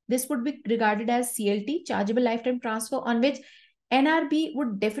trust, this would be regarded as CLT, chargeable lifetime transfer, on which NRB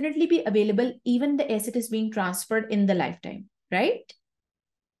would definitely be available even the asset is being transferred in the lifetime, right?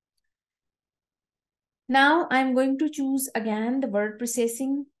 Now I'm going to choose again the word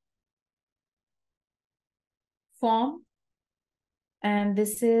processing form, and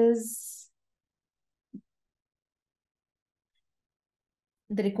this is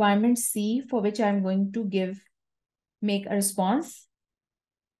the requirement C, for which I'm going to make a response.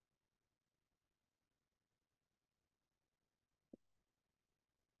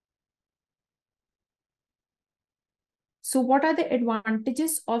 So what are the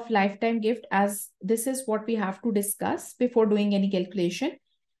advantages of lifetime gift, as this is what we have to discuss before doing any calculation.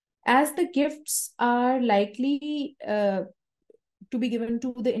 As the gifts are likely to be given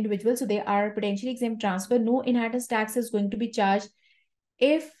to the individual, so they are potentially exempt transfer, no inheritance tax is going to be charged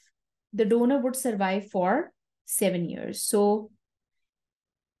if the donor would survive for 7 years. So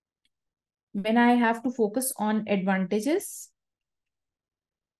when I have to focus on advantages,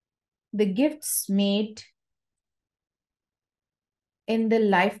 the gifts made in the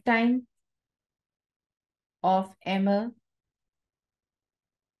lifetime of Emma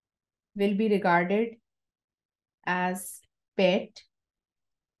will be regarded as pet.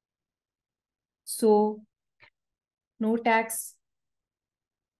 So no tax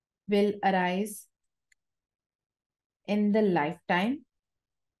will arise in the lifetime,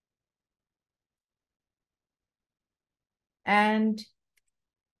 and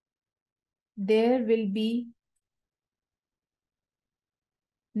there will be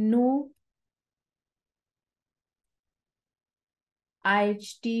no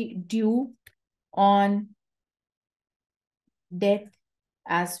IHT due on death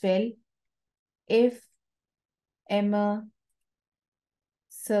as well if Emma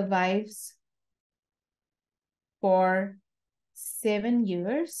survives for 7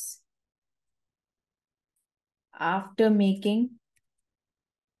 years after making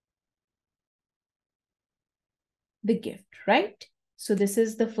the gift, right? So this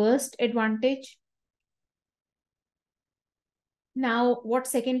is the first advantage. Now, what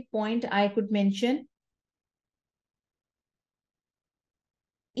second point I could mention?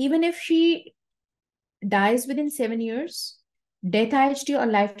 Even if she dies within 7 years, death IHT or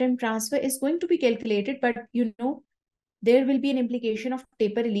lifetime transfer is going to be calculated, but there will be an implication of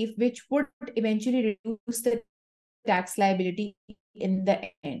taper relief, which would eventually reduce the tax liability in the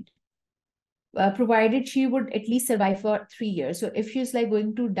end, provided she would at least survive for 3 years. So if she's like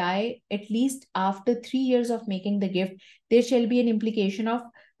going to die at least after 3 years of making the gift, there shall be an implication of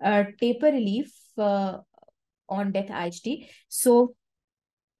taper relief on death IHT. So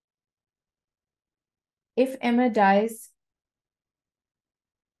if Emma dies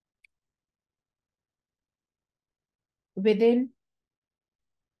within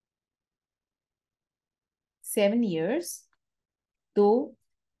 7 years, though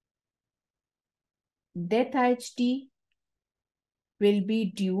death IHT will be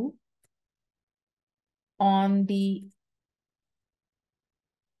due on the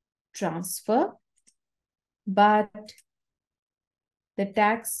transfer, but the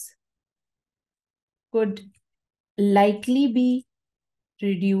tax could likely be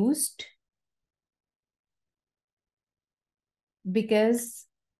reduced because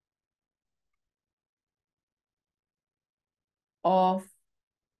of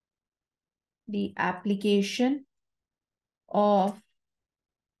the application of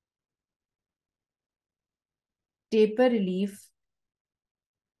taper relief,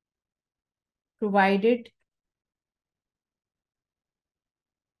 provided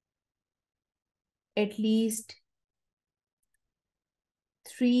at least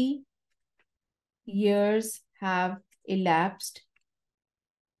 3 years have elapsed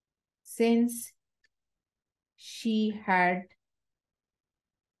since she had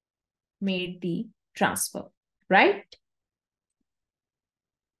made the transfer, right?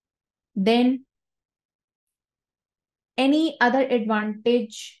 Then any other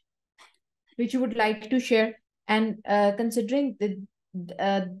advantage which you would like to share? And considering the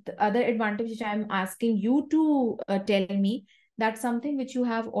other advantage which I'm asking you to tell me, that's something which you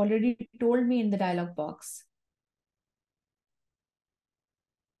have already told me in the dialog box.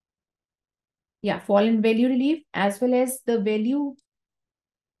 Yeah, fall in value relief as well as the value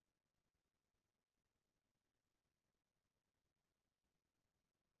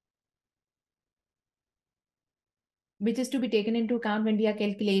which is to be taken into account when we are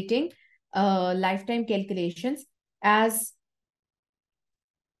calculating lifetime calculations, as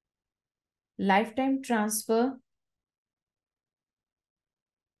lifetime transfer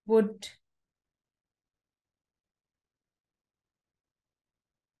would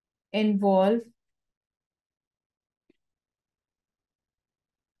involve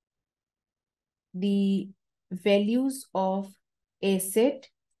the values of asset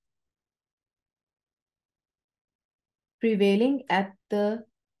prevailing at the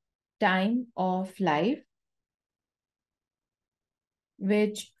time of life,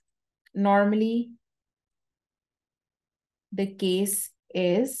 which normally the case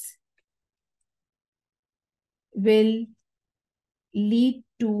is, will lead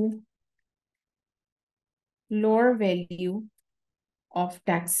to lower value of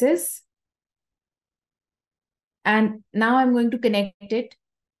taxes. And now I'm going to connect it.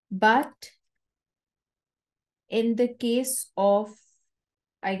 But in the case of,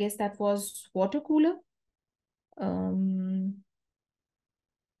 I guess that was water cooler.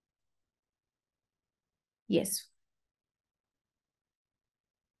 Yes.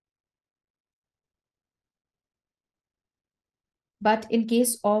 But in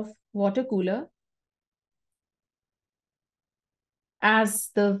case of water cooler, as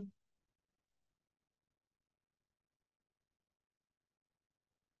the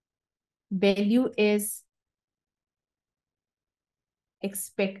value is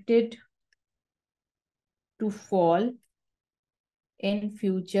expected to fall in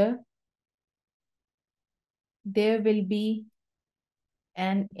future, there will be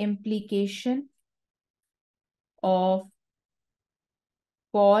an implication of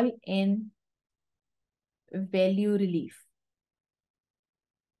fall in value relief,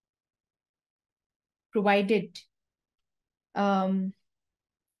 provided um,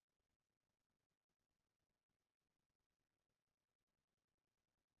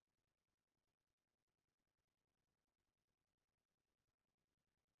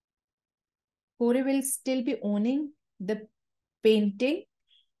 Corey will still be owning the painting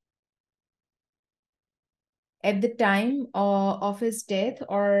at the time of his death,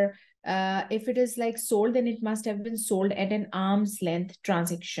 or if it is like sold, then it must have been sold at an arm's length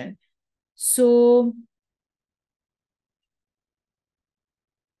transaction. So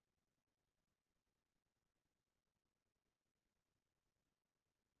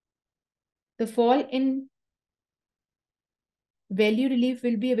the fall in value relief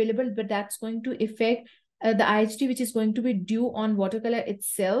will be available, but that's going to affect the IHT, which is going to be due on watercolor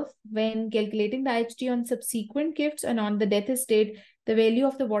itself. When calculating the IHT on subsequent gifts and on the death estate, the value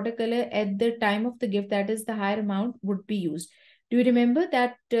of the watercolor at the time of the gift, that is the higher amount, would be used. Do you remember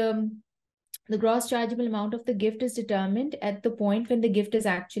that the gross chargeable amount of the gift is determined at the point when the gift is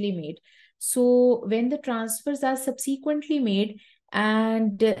actually made? So when the transfers are subsequently made,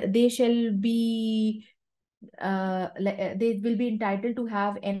 and they shall be they will be entitled to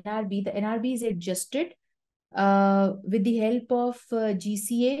have NRB. The NRB is adjusted with the help of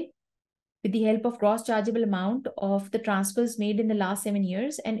GCA, with the help of gross chargeable amount of the transfers made in the last 7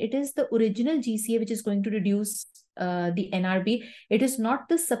 years. And it is the original GCA which is going to reduce the NRB. It is not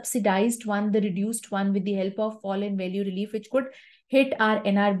the subsidized one, the reduced one with the help of fall in value relief, which could hit our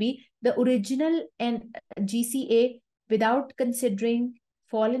NRB. The original GCA, without considering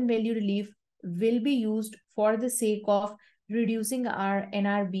fall in value relief, will be used for the sake of reducing our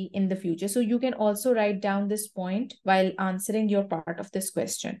NRB in the future. So you can also write down this point while answering your part of this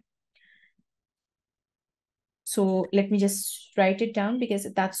question. So let me just write it down, because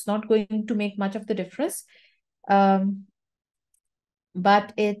that's not going to make much of the difference. But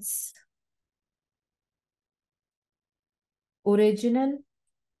it's original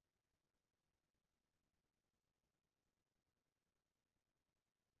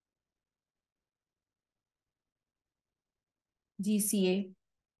GCA,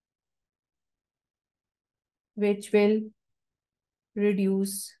 which will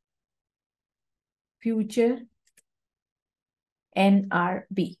reduce future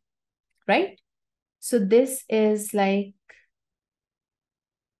NRB, right? So this is like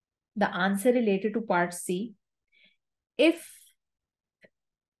the answer related to part C. If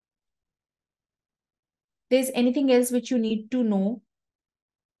there's anything else which you need to know,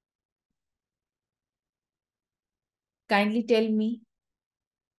 kindly tell me,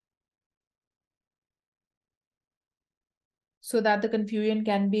 so that the confusion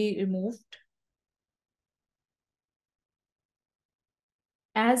can be removed.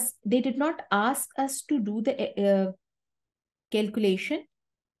 As they did not ask us to do the calculation,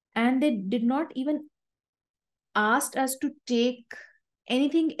 and they did not even asked us to take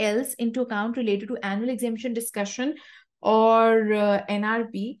anything else into account related to annual exemption discussion or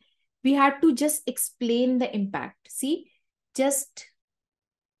NRB, we had to just explain the impact. See, just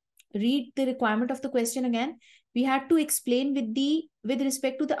read the requirement of the question again. We had to explain with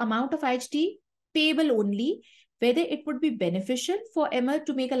respect to the amount of IHT payable only, whether it would be beneficial for Emma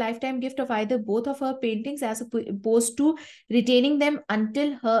to make a lifetime gift of either both of her paintings as opposed to retaining them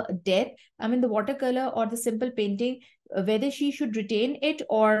until her death. I mean, the watercolor or the simple painting, whether she should retain it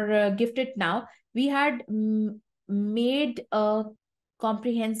or gift it now. We had made a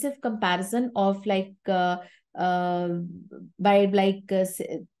comprehensive comparison of uh, by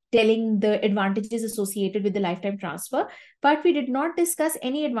telling the advantages associated with the lifetime transfer, but we did not discuss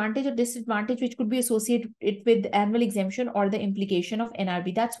any advantage or disadvantage which could be associated with annual exemption or the implication of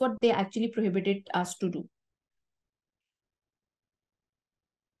NRB. That's what they actually prohibited us to do.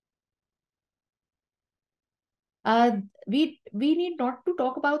 Uh, we need not to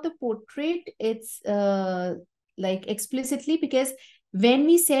talk about the portrait. It's like explicitly, because when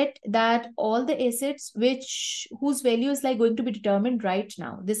we said that all the assets whose value is like going to be determined right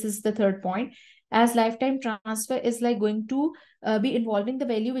now, this is the third point, as lifetime transfer is like going to be involving the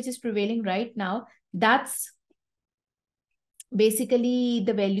value which is prevailing right now. That's basically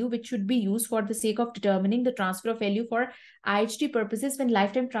the value which should be used for the sake of determining the transfer of value for IHT purposes when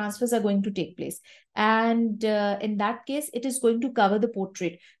lifetime transfers are going to take place. And in that case, it is going to cover the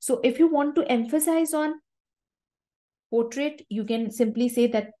portrait. So if you want to emphasize on portrait, you can simply say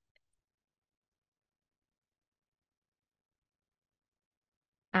that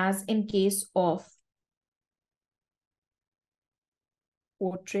as in case of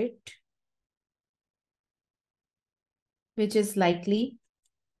portrait which is likely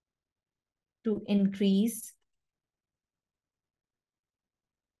to increase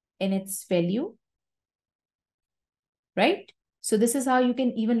in its value, right? So this is how you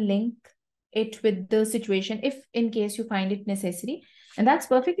can even link it with the situation if in case you find it necessary, and that's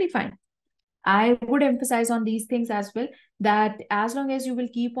perfectly fine. I would emphasize on these things as well, that as long as you will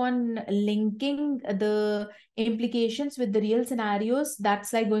keep on linking the implications with the real scenarios,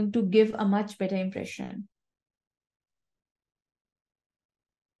 that's like going to give a much better impression.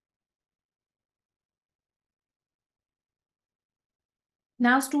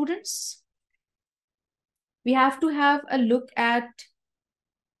 Now, students, we have to have a look at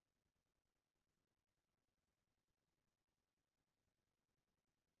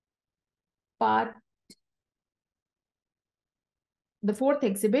part, the fourth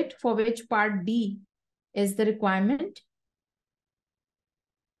exhibit, for which part D is the requirement.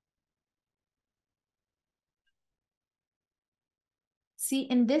 See,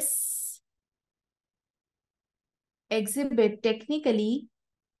 in this exhibit, technically,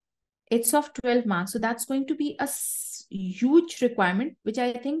 it's of 12 marks. So that's going to be a huge requirement, which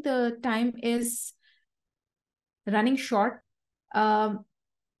I think the time is running short.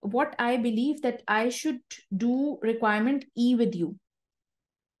 What I believe that I should do requirement E with you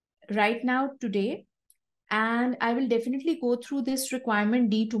right now today, and I will definitely go through this requirement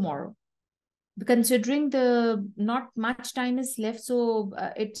D tomorrow. Considering the not much time is left, so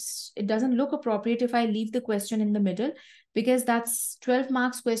it doesn't look appropriate if I leave the question in the middle, because that's 12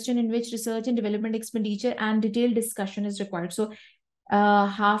 marks question in which research and development expenditure and detailed discussion is required. So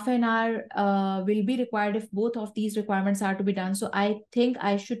half an hour will be required if both of these requirements are to be done. So I think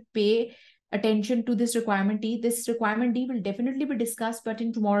I should pay attention to this requirement D. This requirement D will definitely be discussed, but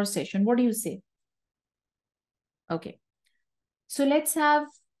in tomorrow's session. What do you say? Okay. So let's have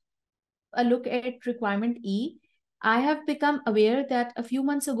a look at requirement E. I have become aware that a few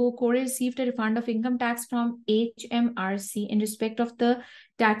months ago, Corey received a refund of income tax from HMRC in respect of the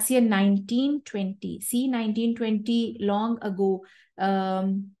tax year 1920. See, 1920, long ago.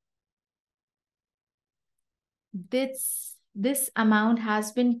 This amount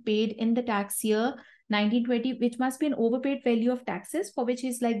has been paid in the tax year 1920, which must be an overpaid value of taxes for which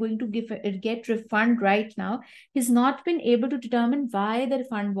he's like going to get refund right now. He's not been able to determine why the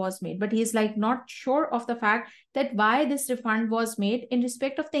refund was made, but he's like not sure of the fact that why this refund was made. In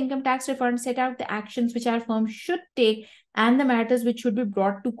respect of the income tax refund, set out the actions which our firm should take and the matters which should be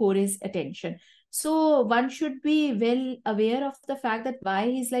brought to Corey's attention. So one should be well aware of the fact that why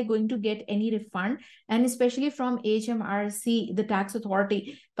he's like going to get any refund, and especially from HMRC, the tax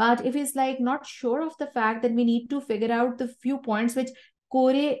authority. But if he's like not sure of the fact, that we need to figure out the few points which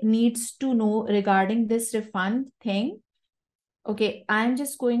Corey needs to know regarding this refund thing. Okay, I'm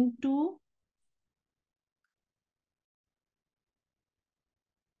just going to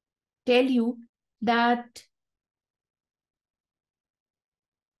tell you that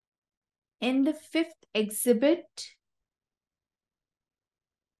in the fifth exhibit,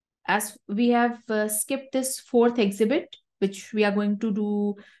 as we have skipped this fourth exhibit, which we are going to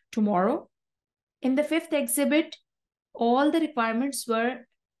do tomorrow. In the fifth exhibit, all the requirements were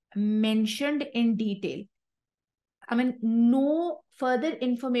mentioned in detail. I mean, no further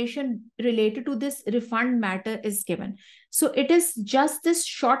information related to this refund matter is given. So it is just this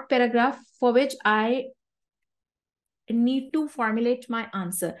short paragraph for which I need to formulate my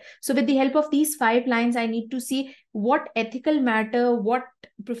answer. So with the help of these 5 lines, I need to see what ethical matter, what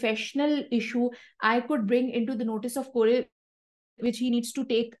professional issue I could bring into the notice of Corey, which he needs to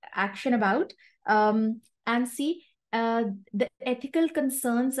take action about. And see, the ethical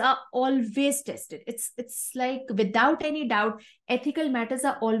concerns are always tested. It's like without any doubt, ethical matters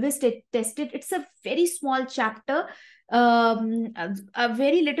are always tested. It's a very small chapter. A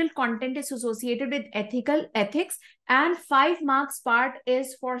very little content is associated with ethics, and 5 marks part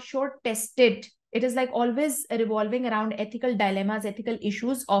is for sure tested. It is like always revolving around ethical dilemmas, ethical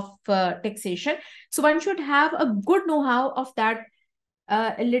issues of taxation. So one should have a good know-how of that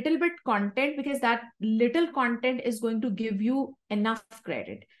a little bit content, because that little content is going to give you enough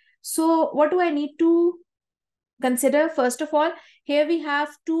credit. So what do I need to consider? First of all, here we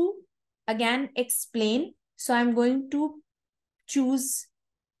have to again explain. So I'm going to choose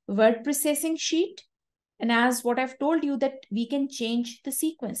word processing sheet. And as what I've told you, that we can change the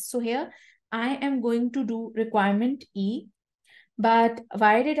sequence. So here I am going to do requirement E. But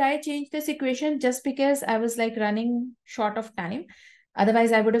why did I change this equation? Just because I was like running short of time.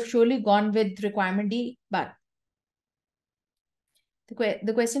 Otherwise, I would have surely gone with requirement D. But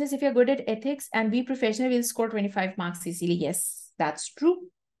the question is, if you're good at ethics and be professional, we'll score 25 marks easily. Yes, that's true.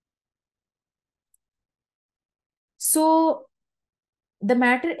 So the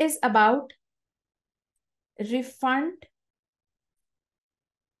matter is about refund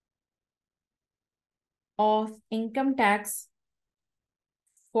of income tax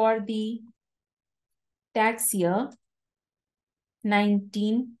for the tax year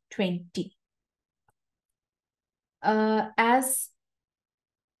 1920. As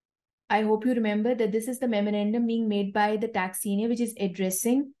I hope you remember that this is the memorandum being made by the Taxation, which is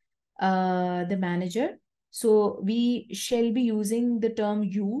addressing the manager. So we shall be using the term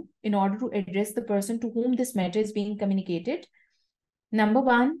you in order to address the person to whom this matter is being communicated. Number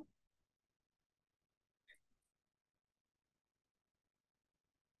one,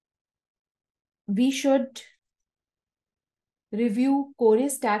 we should review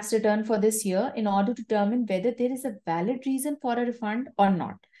Korea's tax return for this year in order to determine whether there is a valid reason for a refund or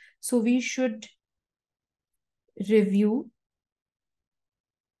not. So we should review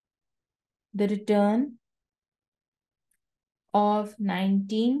the return of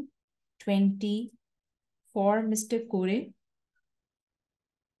 1920 for Mr. Kore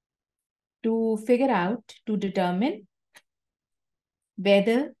to figure out, to determine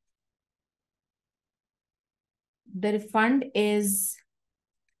whether the refund is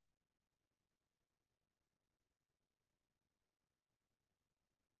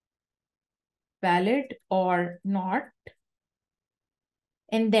valid or not.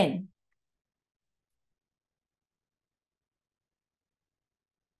 And then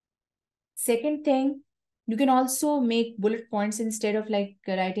second thing, you can also make bullet points instead of like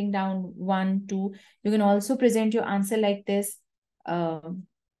writing down 1, 2. You can also present your answer like this.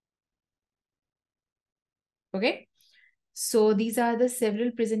 Okay. So these are the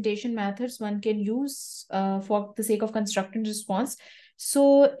several presentation methods one can use for the sake of constructing response.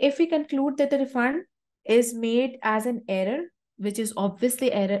 So if we conclude that the refund is made as an error, which is obviously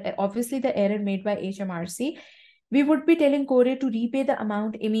the error made by HMRC, we would be telling Kore to repay the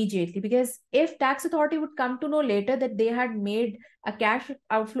amount immediately, because if tax authority would come to know later that they had made a cash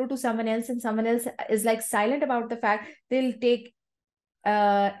outflow to someone else and someone else is like silent about the fact, they'll take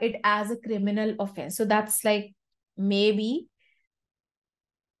it as a criminal offense. So that's like, maybe,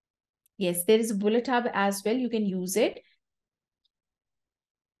 yes, there is a bullet hub as well. You can use it.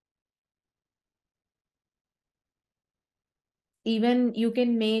 Even you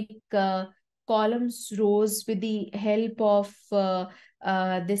can make columns, rows with the help of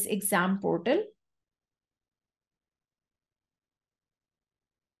this exam portal.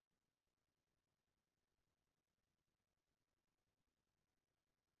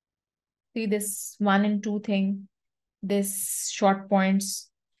 See this 1 and 2 thing, this short points.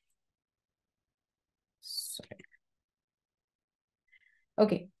 Sorry.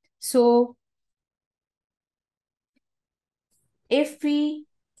 Okay, so if we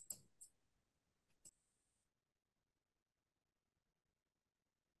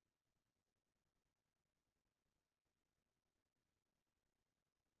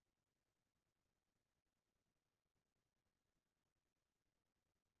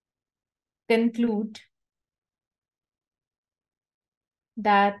conclude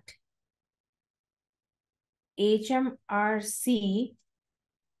that HMRC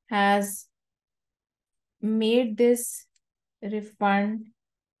has made this refund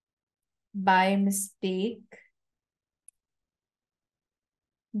by mistake,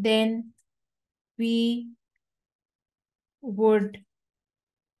 then we would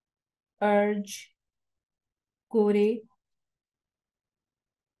urge Kore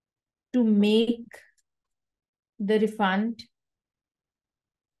to make the refund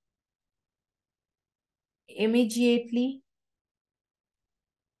immediately,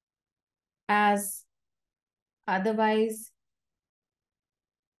 as otherwise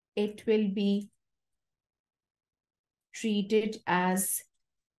it will be treated as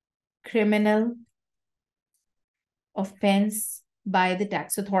criminal offense by the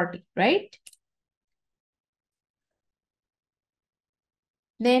tax authority, right?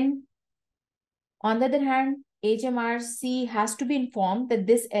 Then, on the other hand, HMRC has to be informed that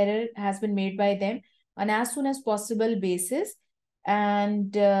this error has been made by them on as soon as possible basis.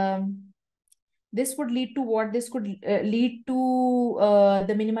 And this would lead to what? This could lead to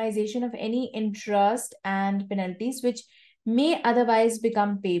the minimization of any interest and penalties which may otherwise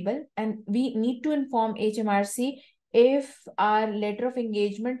become payable. And we need to inform HMRC if our letter of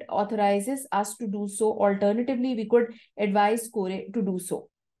engagement authorizes us to do so. Alternatively, we could advise Kore to do so.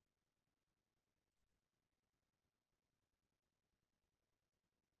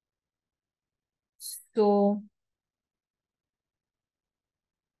 So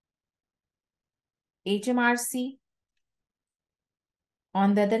HMRC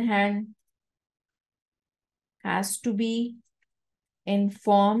on the other hand, has to be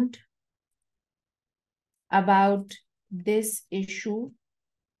informed about this issue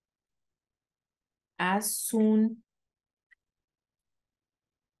as soon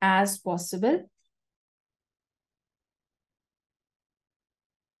as possible.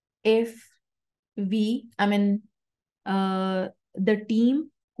 If the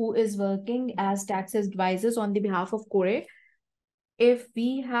team who is working as tax advisors on the behalf of Kore, if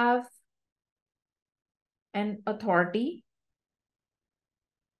we have an authority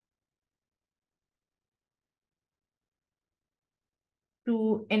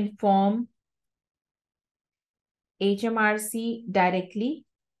to inform HMRC directly,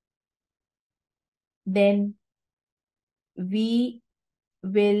 then we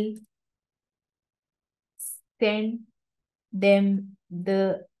will send them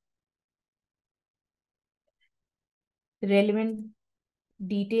the relevant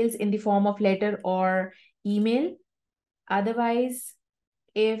details in the form of letter or email. Otherwise,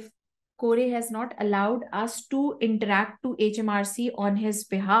 if Kore has not allowed us to interact to HMRC on his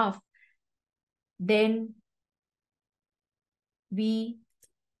behalf, then we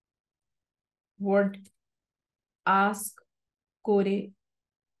would ask Kore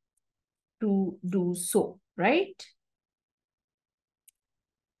to do so, right?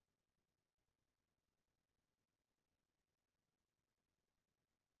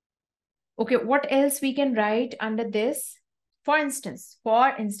 Okay, what else we can write under this? For instance,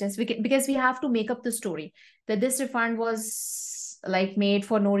 we can, because we have to make up the story that this refund was like made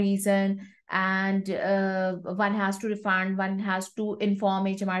for no reason, and one has to refund, one has to inform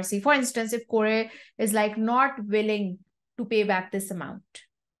HMRC. For instance, if Kore is like not willing to pay back this amount,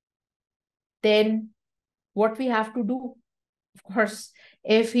 then what we have to do? Of course,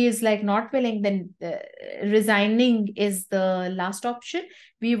 if he is like not willing, then resigning is the last option.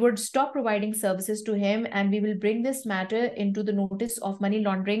 We would stop providing services to him, and we will bring this matter into the notice of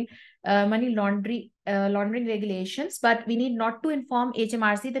laundering regulations. But we need not to inform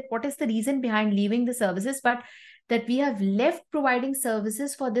HMRC that what is the reason behind leaving the services, but that we have left providing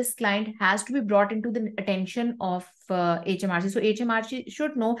services for this client has to be brought into the attention of HMRC. So HMRC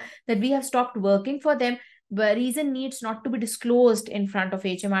should know that we have stopped working for them. The reason needs not to be disclosed in front of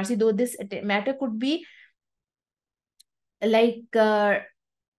HMRC, though this matter could be like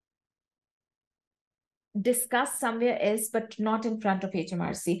discussed somewhere else, but not in front of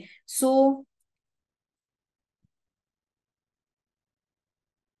HMRC. So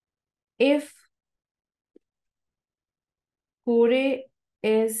if Kore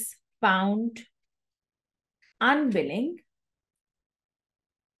is found unwilling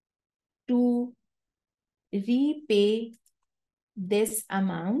to repay this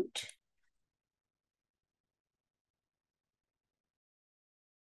amount,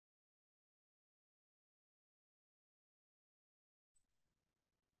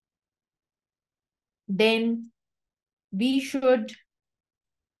 then we should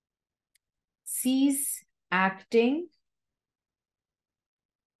cease acting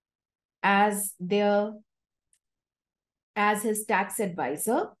as his tax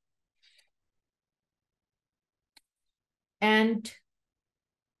advisor, and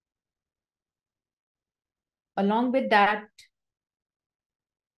along with that,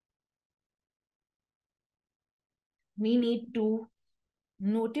 we need to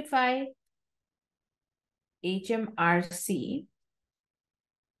notify HMRC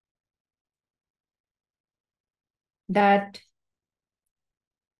that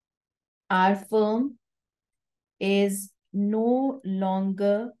our firm is no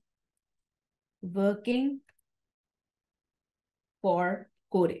longer working for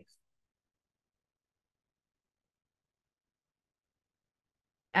Kore.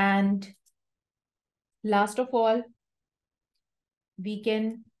 And last of all, we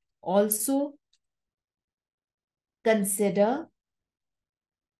can also consider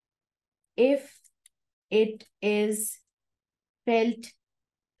if it is felt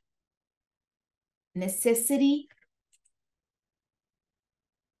necessary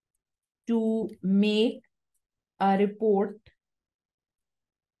to make a report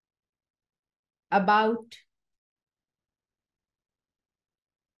about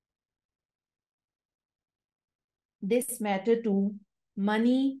this matter to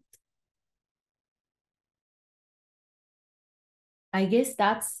money. I guess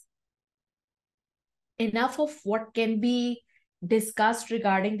that's enough of what can be discussed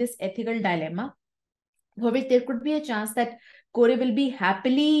regarding this ethical dilemma, for which there could be a chance that Kore will be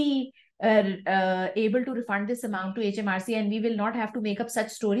happily able to refund this amount to HMRC, and we will not have to make up such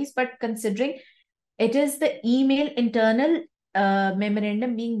stories. But considering it is the email internal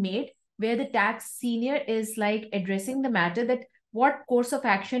memorandum being made where the tax senior is like addressing the matter that what course of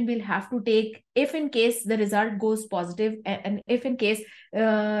action we'll have to take if in case the result goes positive, and if in case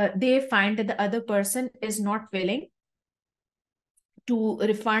they find that the other person is not willing to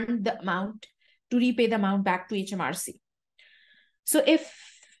refund the amount, to repay the amount back to HMRC. So if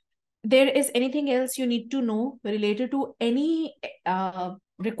there is anything else you need to know related to any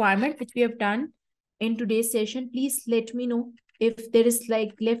requirement which we have done in today's session, please let me know. If there is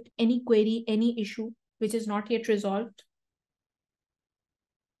like left any query, any issue which is not yet resolved.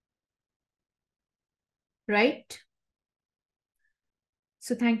 Right?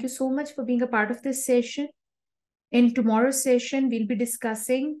 So thank you so much for being a part of this session. In tomorrow's session, we'll be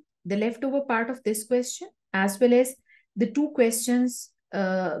discussing the leftover part of this question as well as the two questions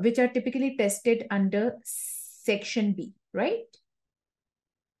which are typically tested under section B, right?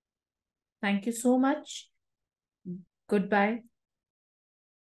 Thank you so much. Goodbye.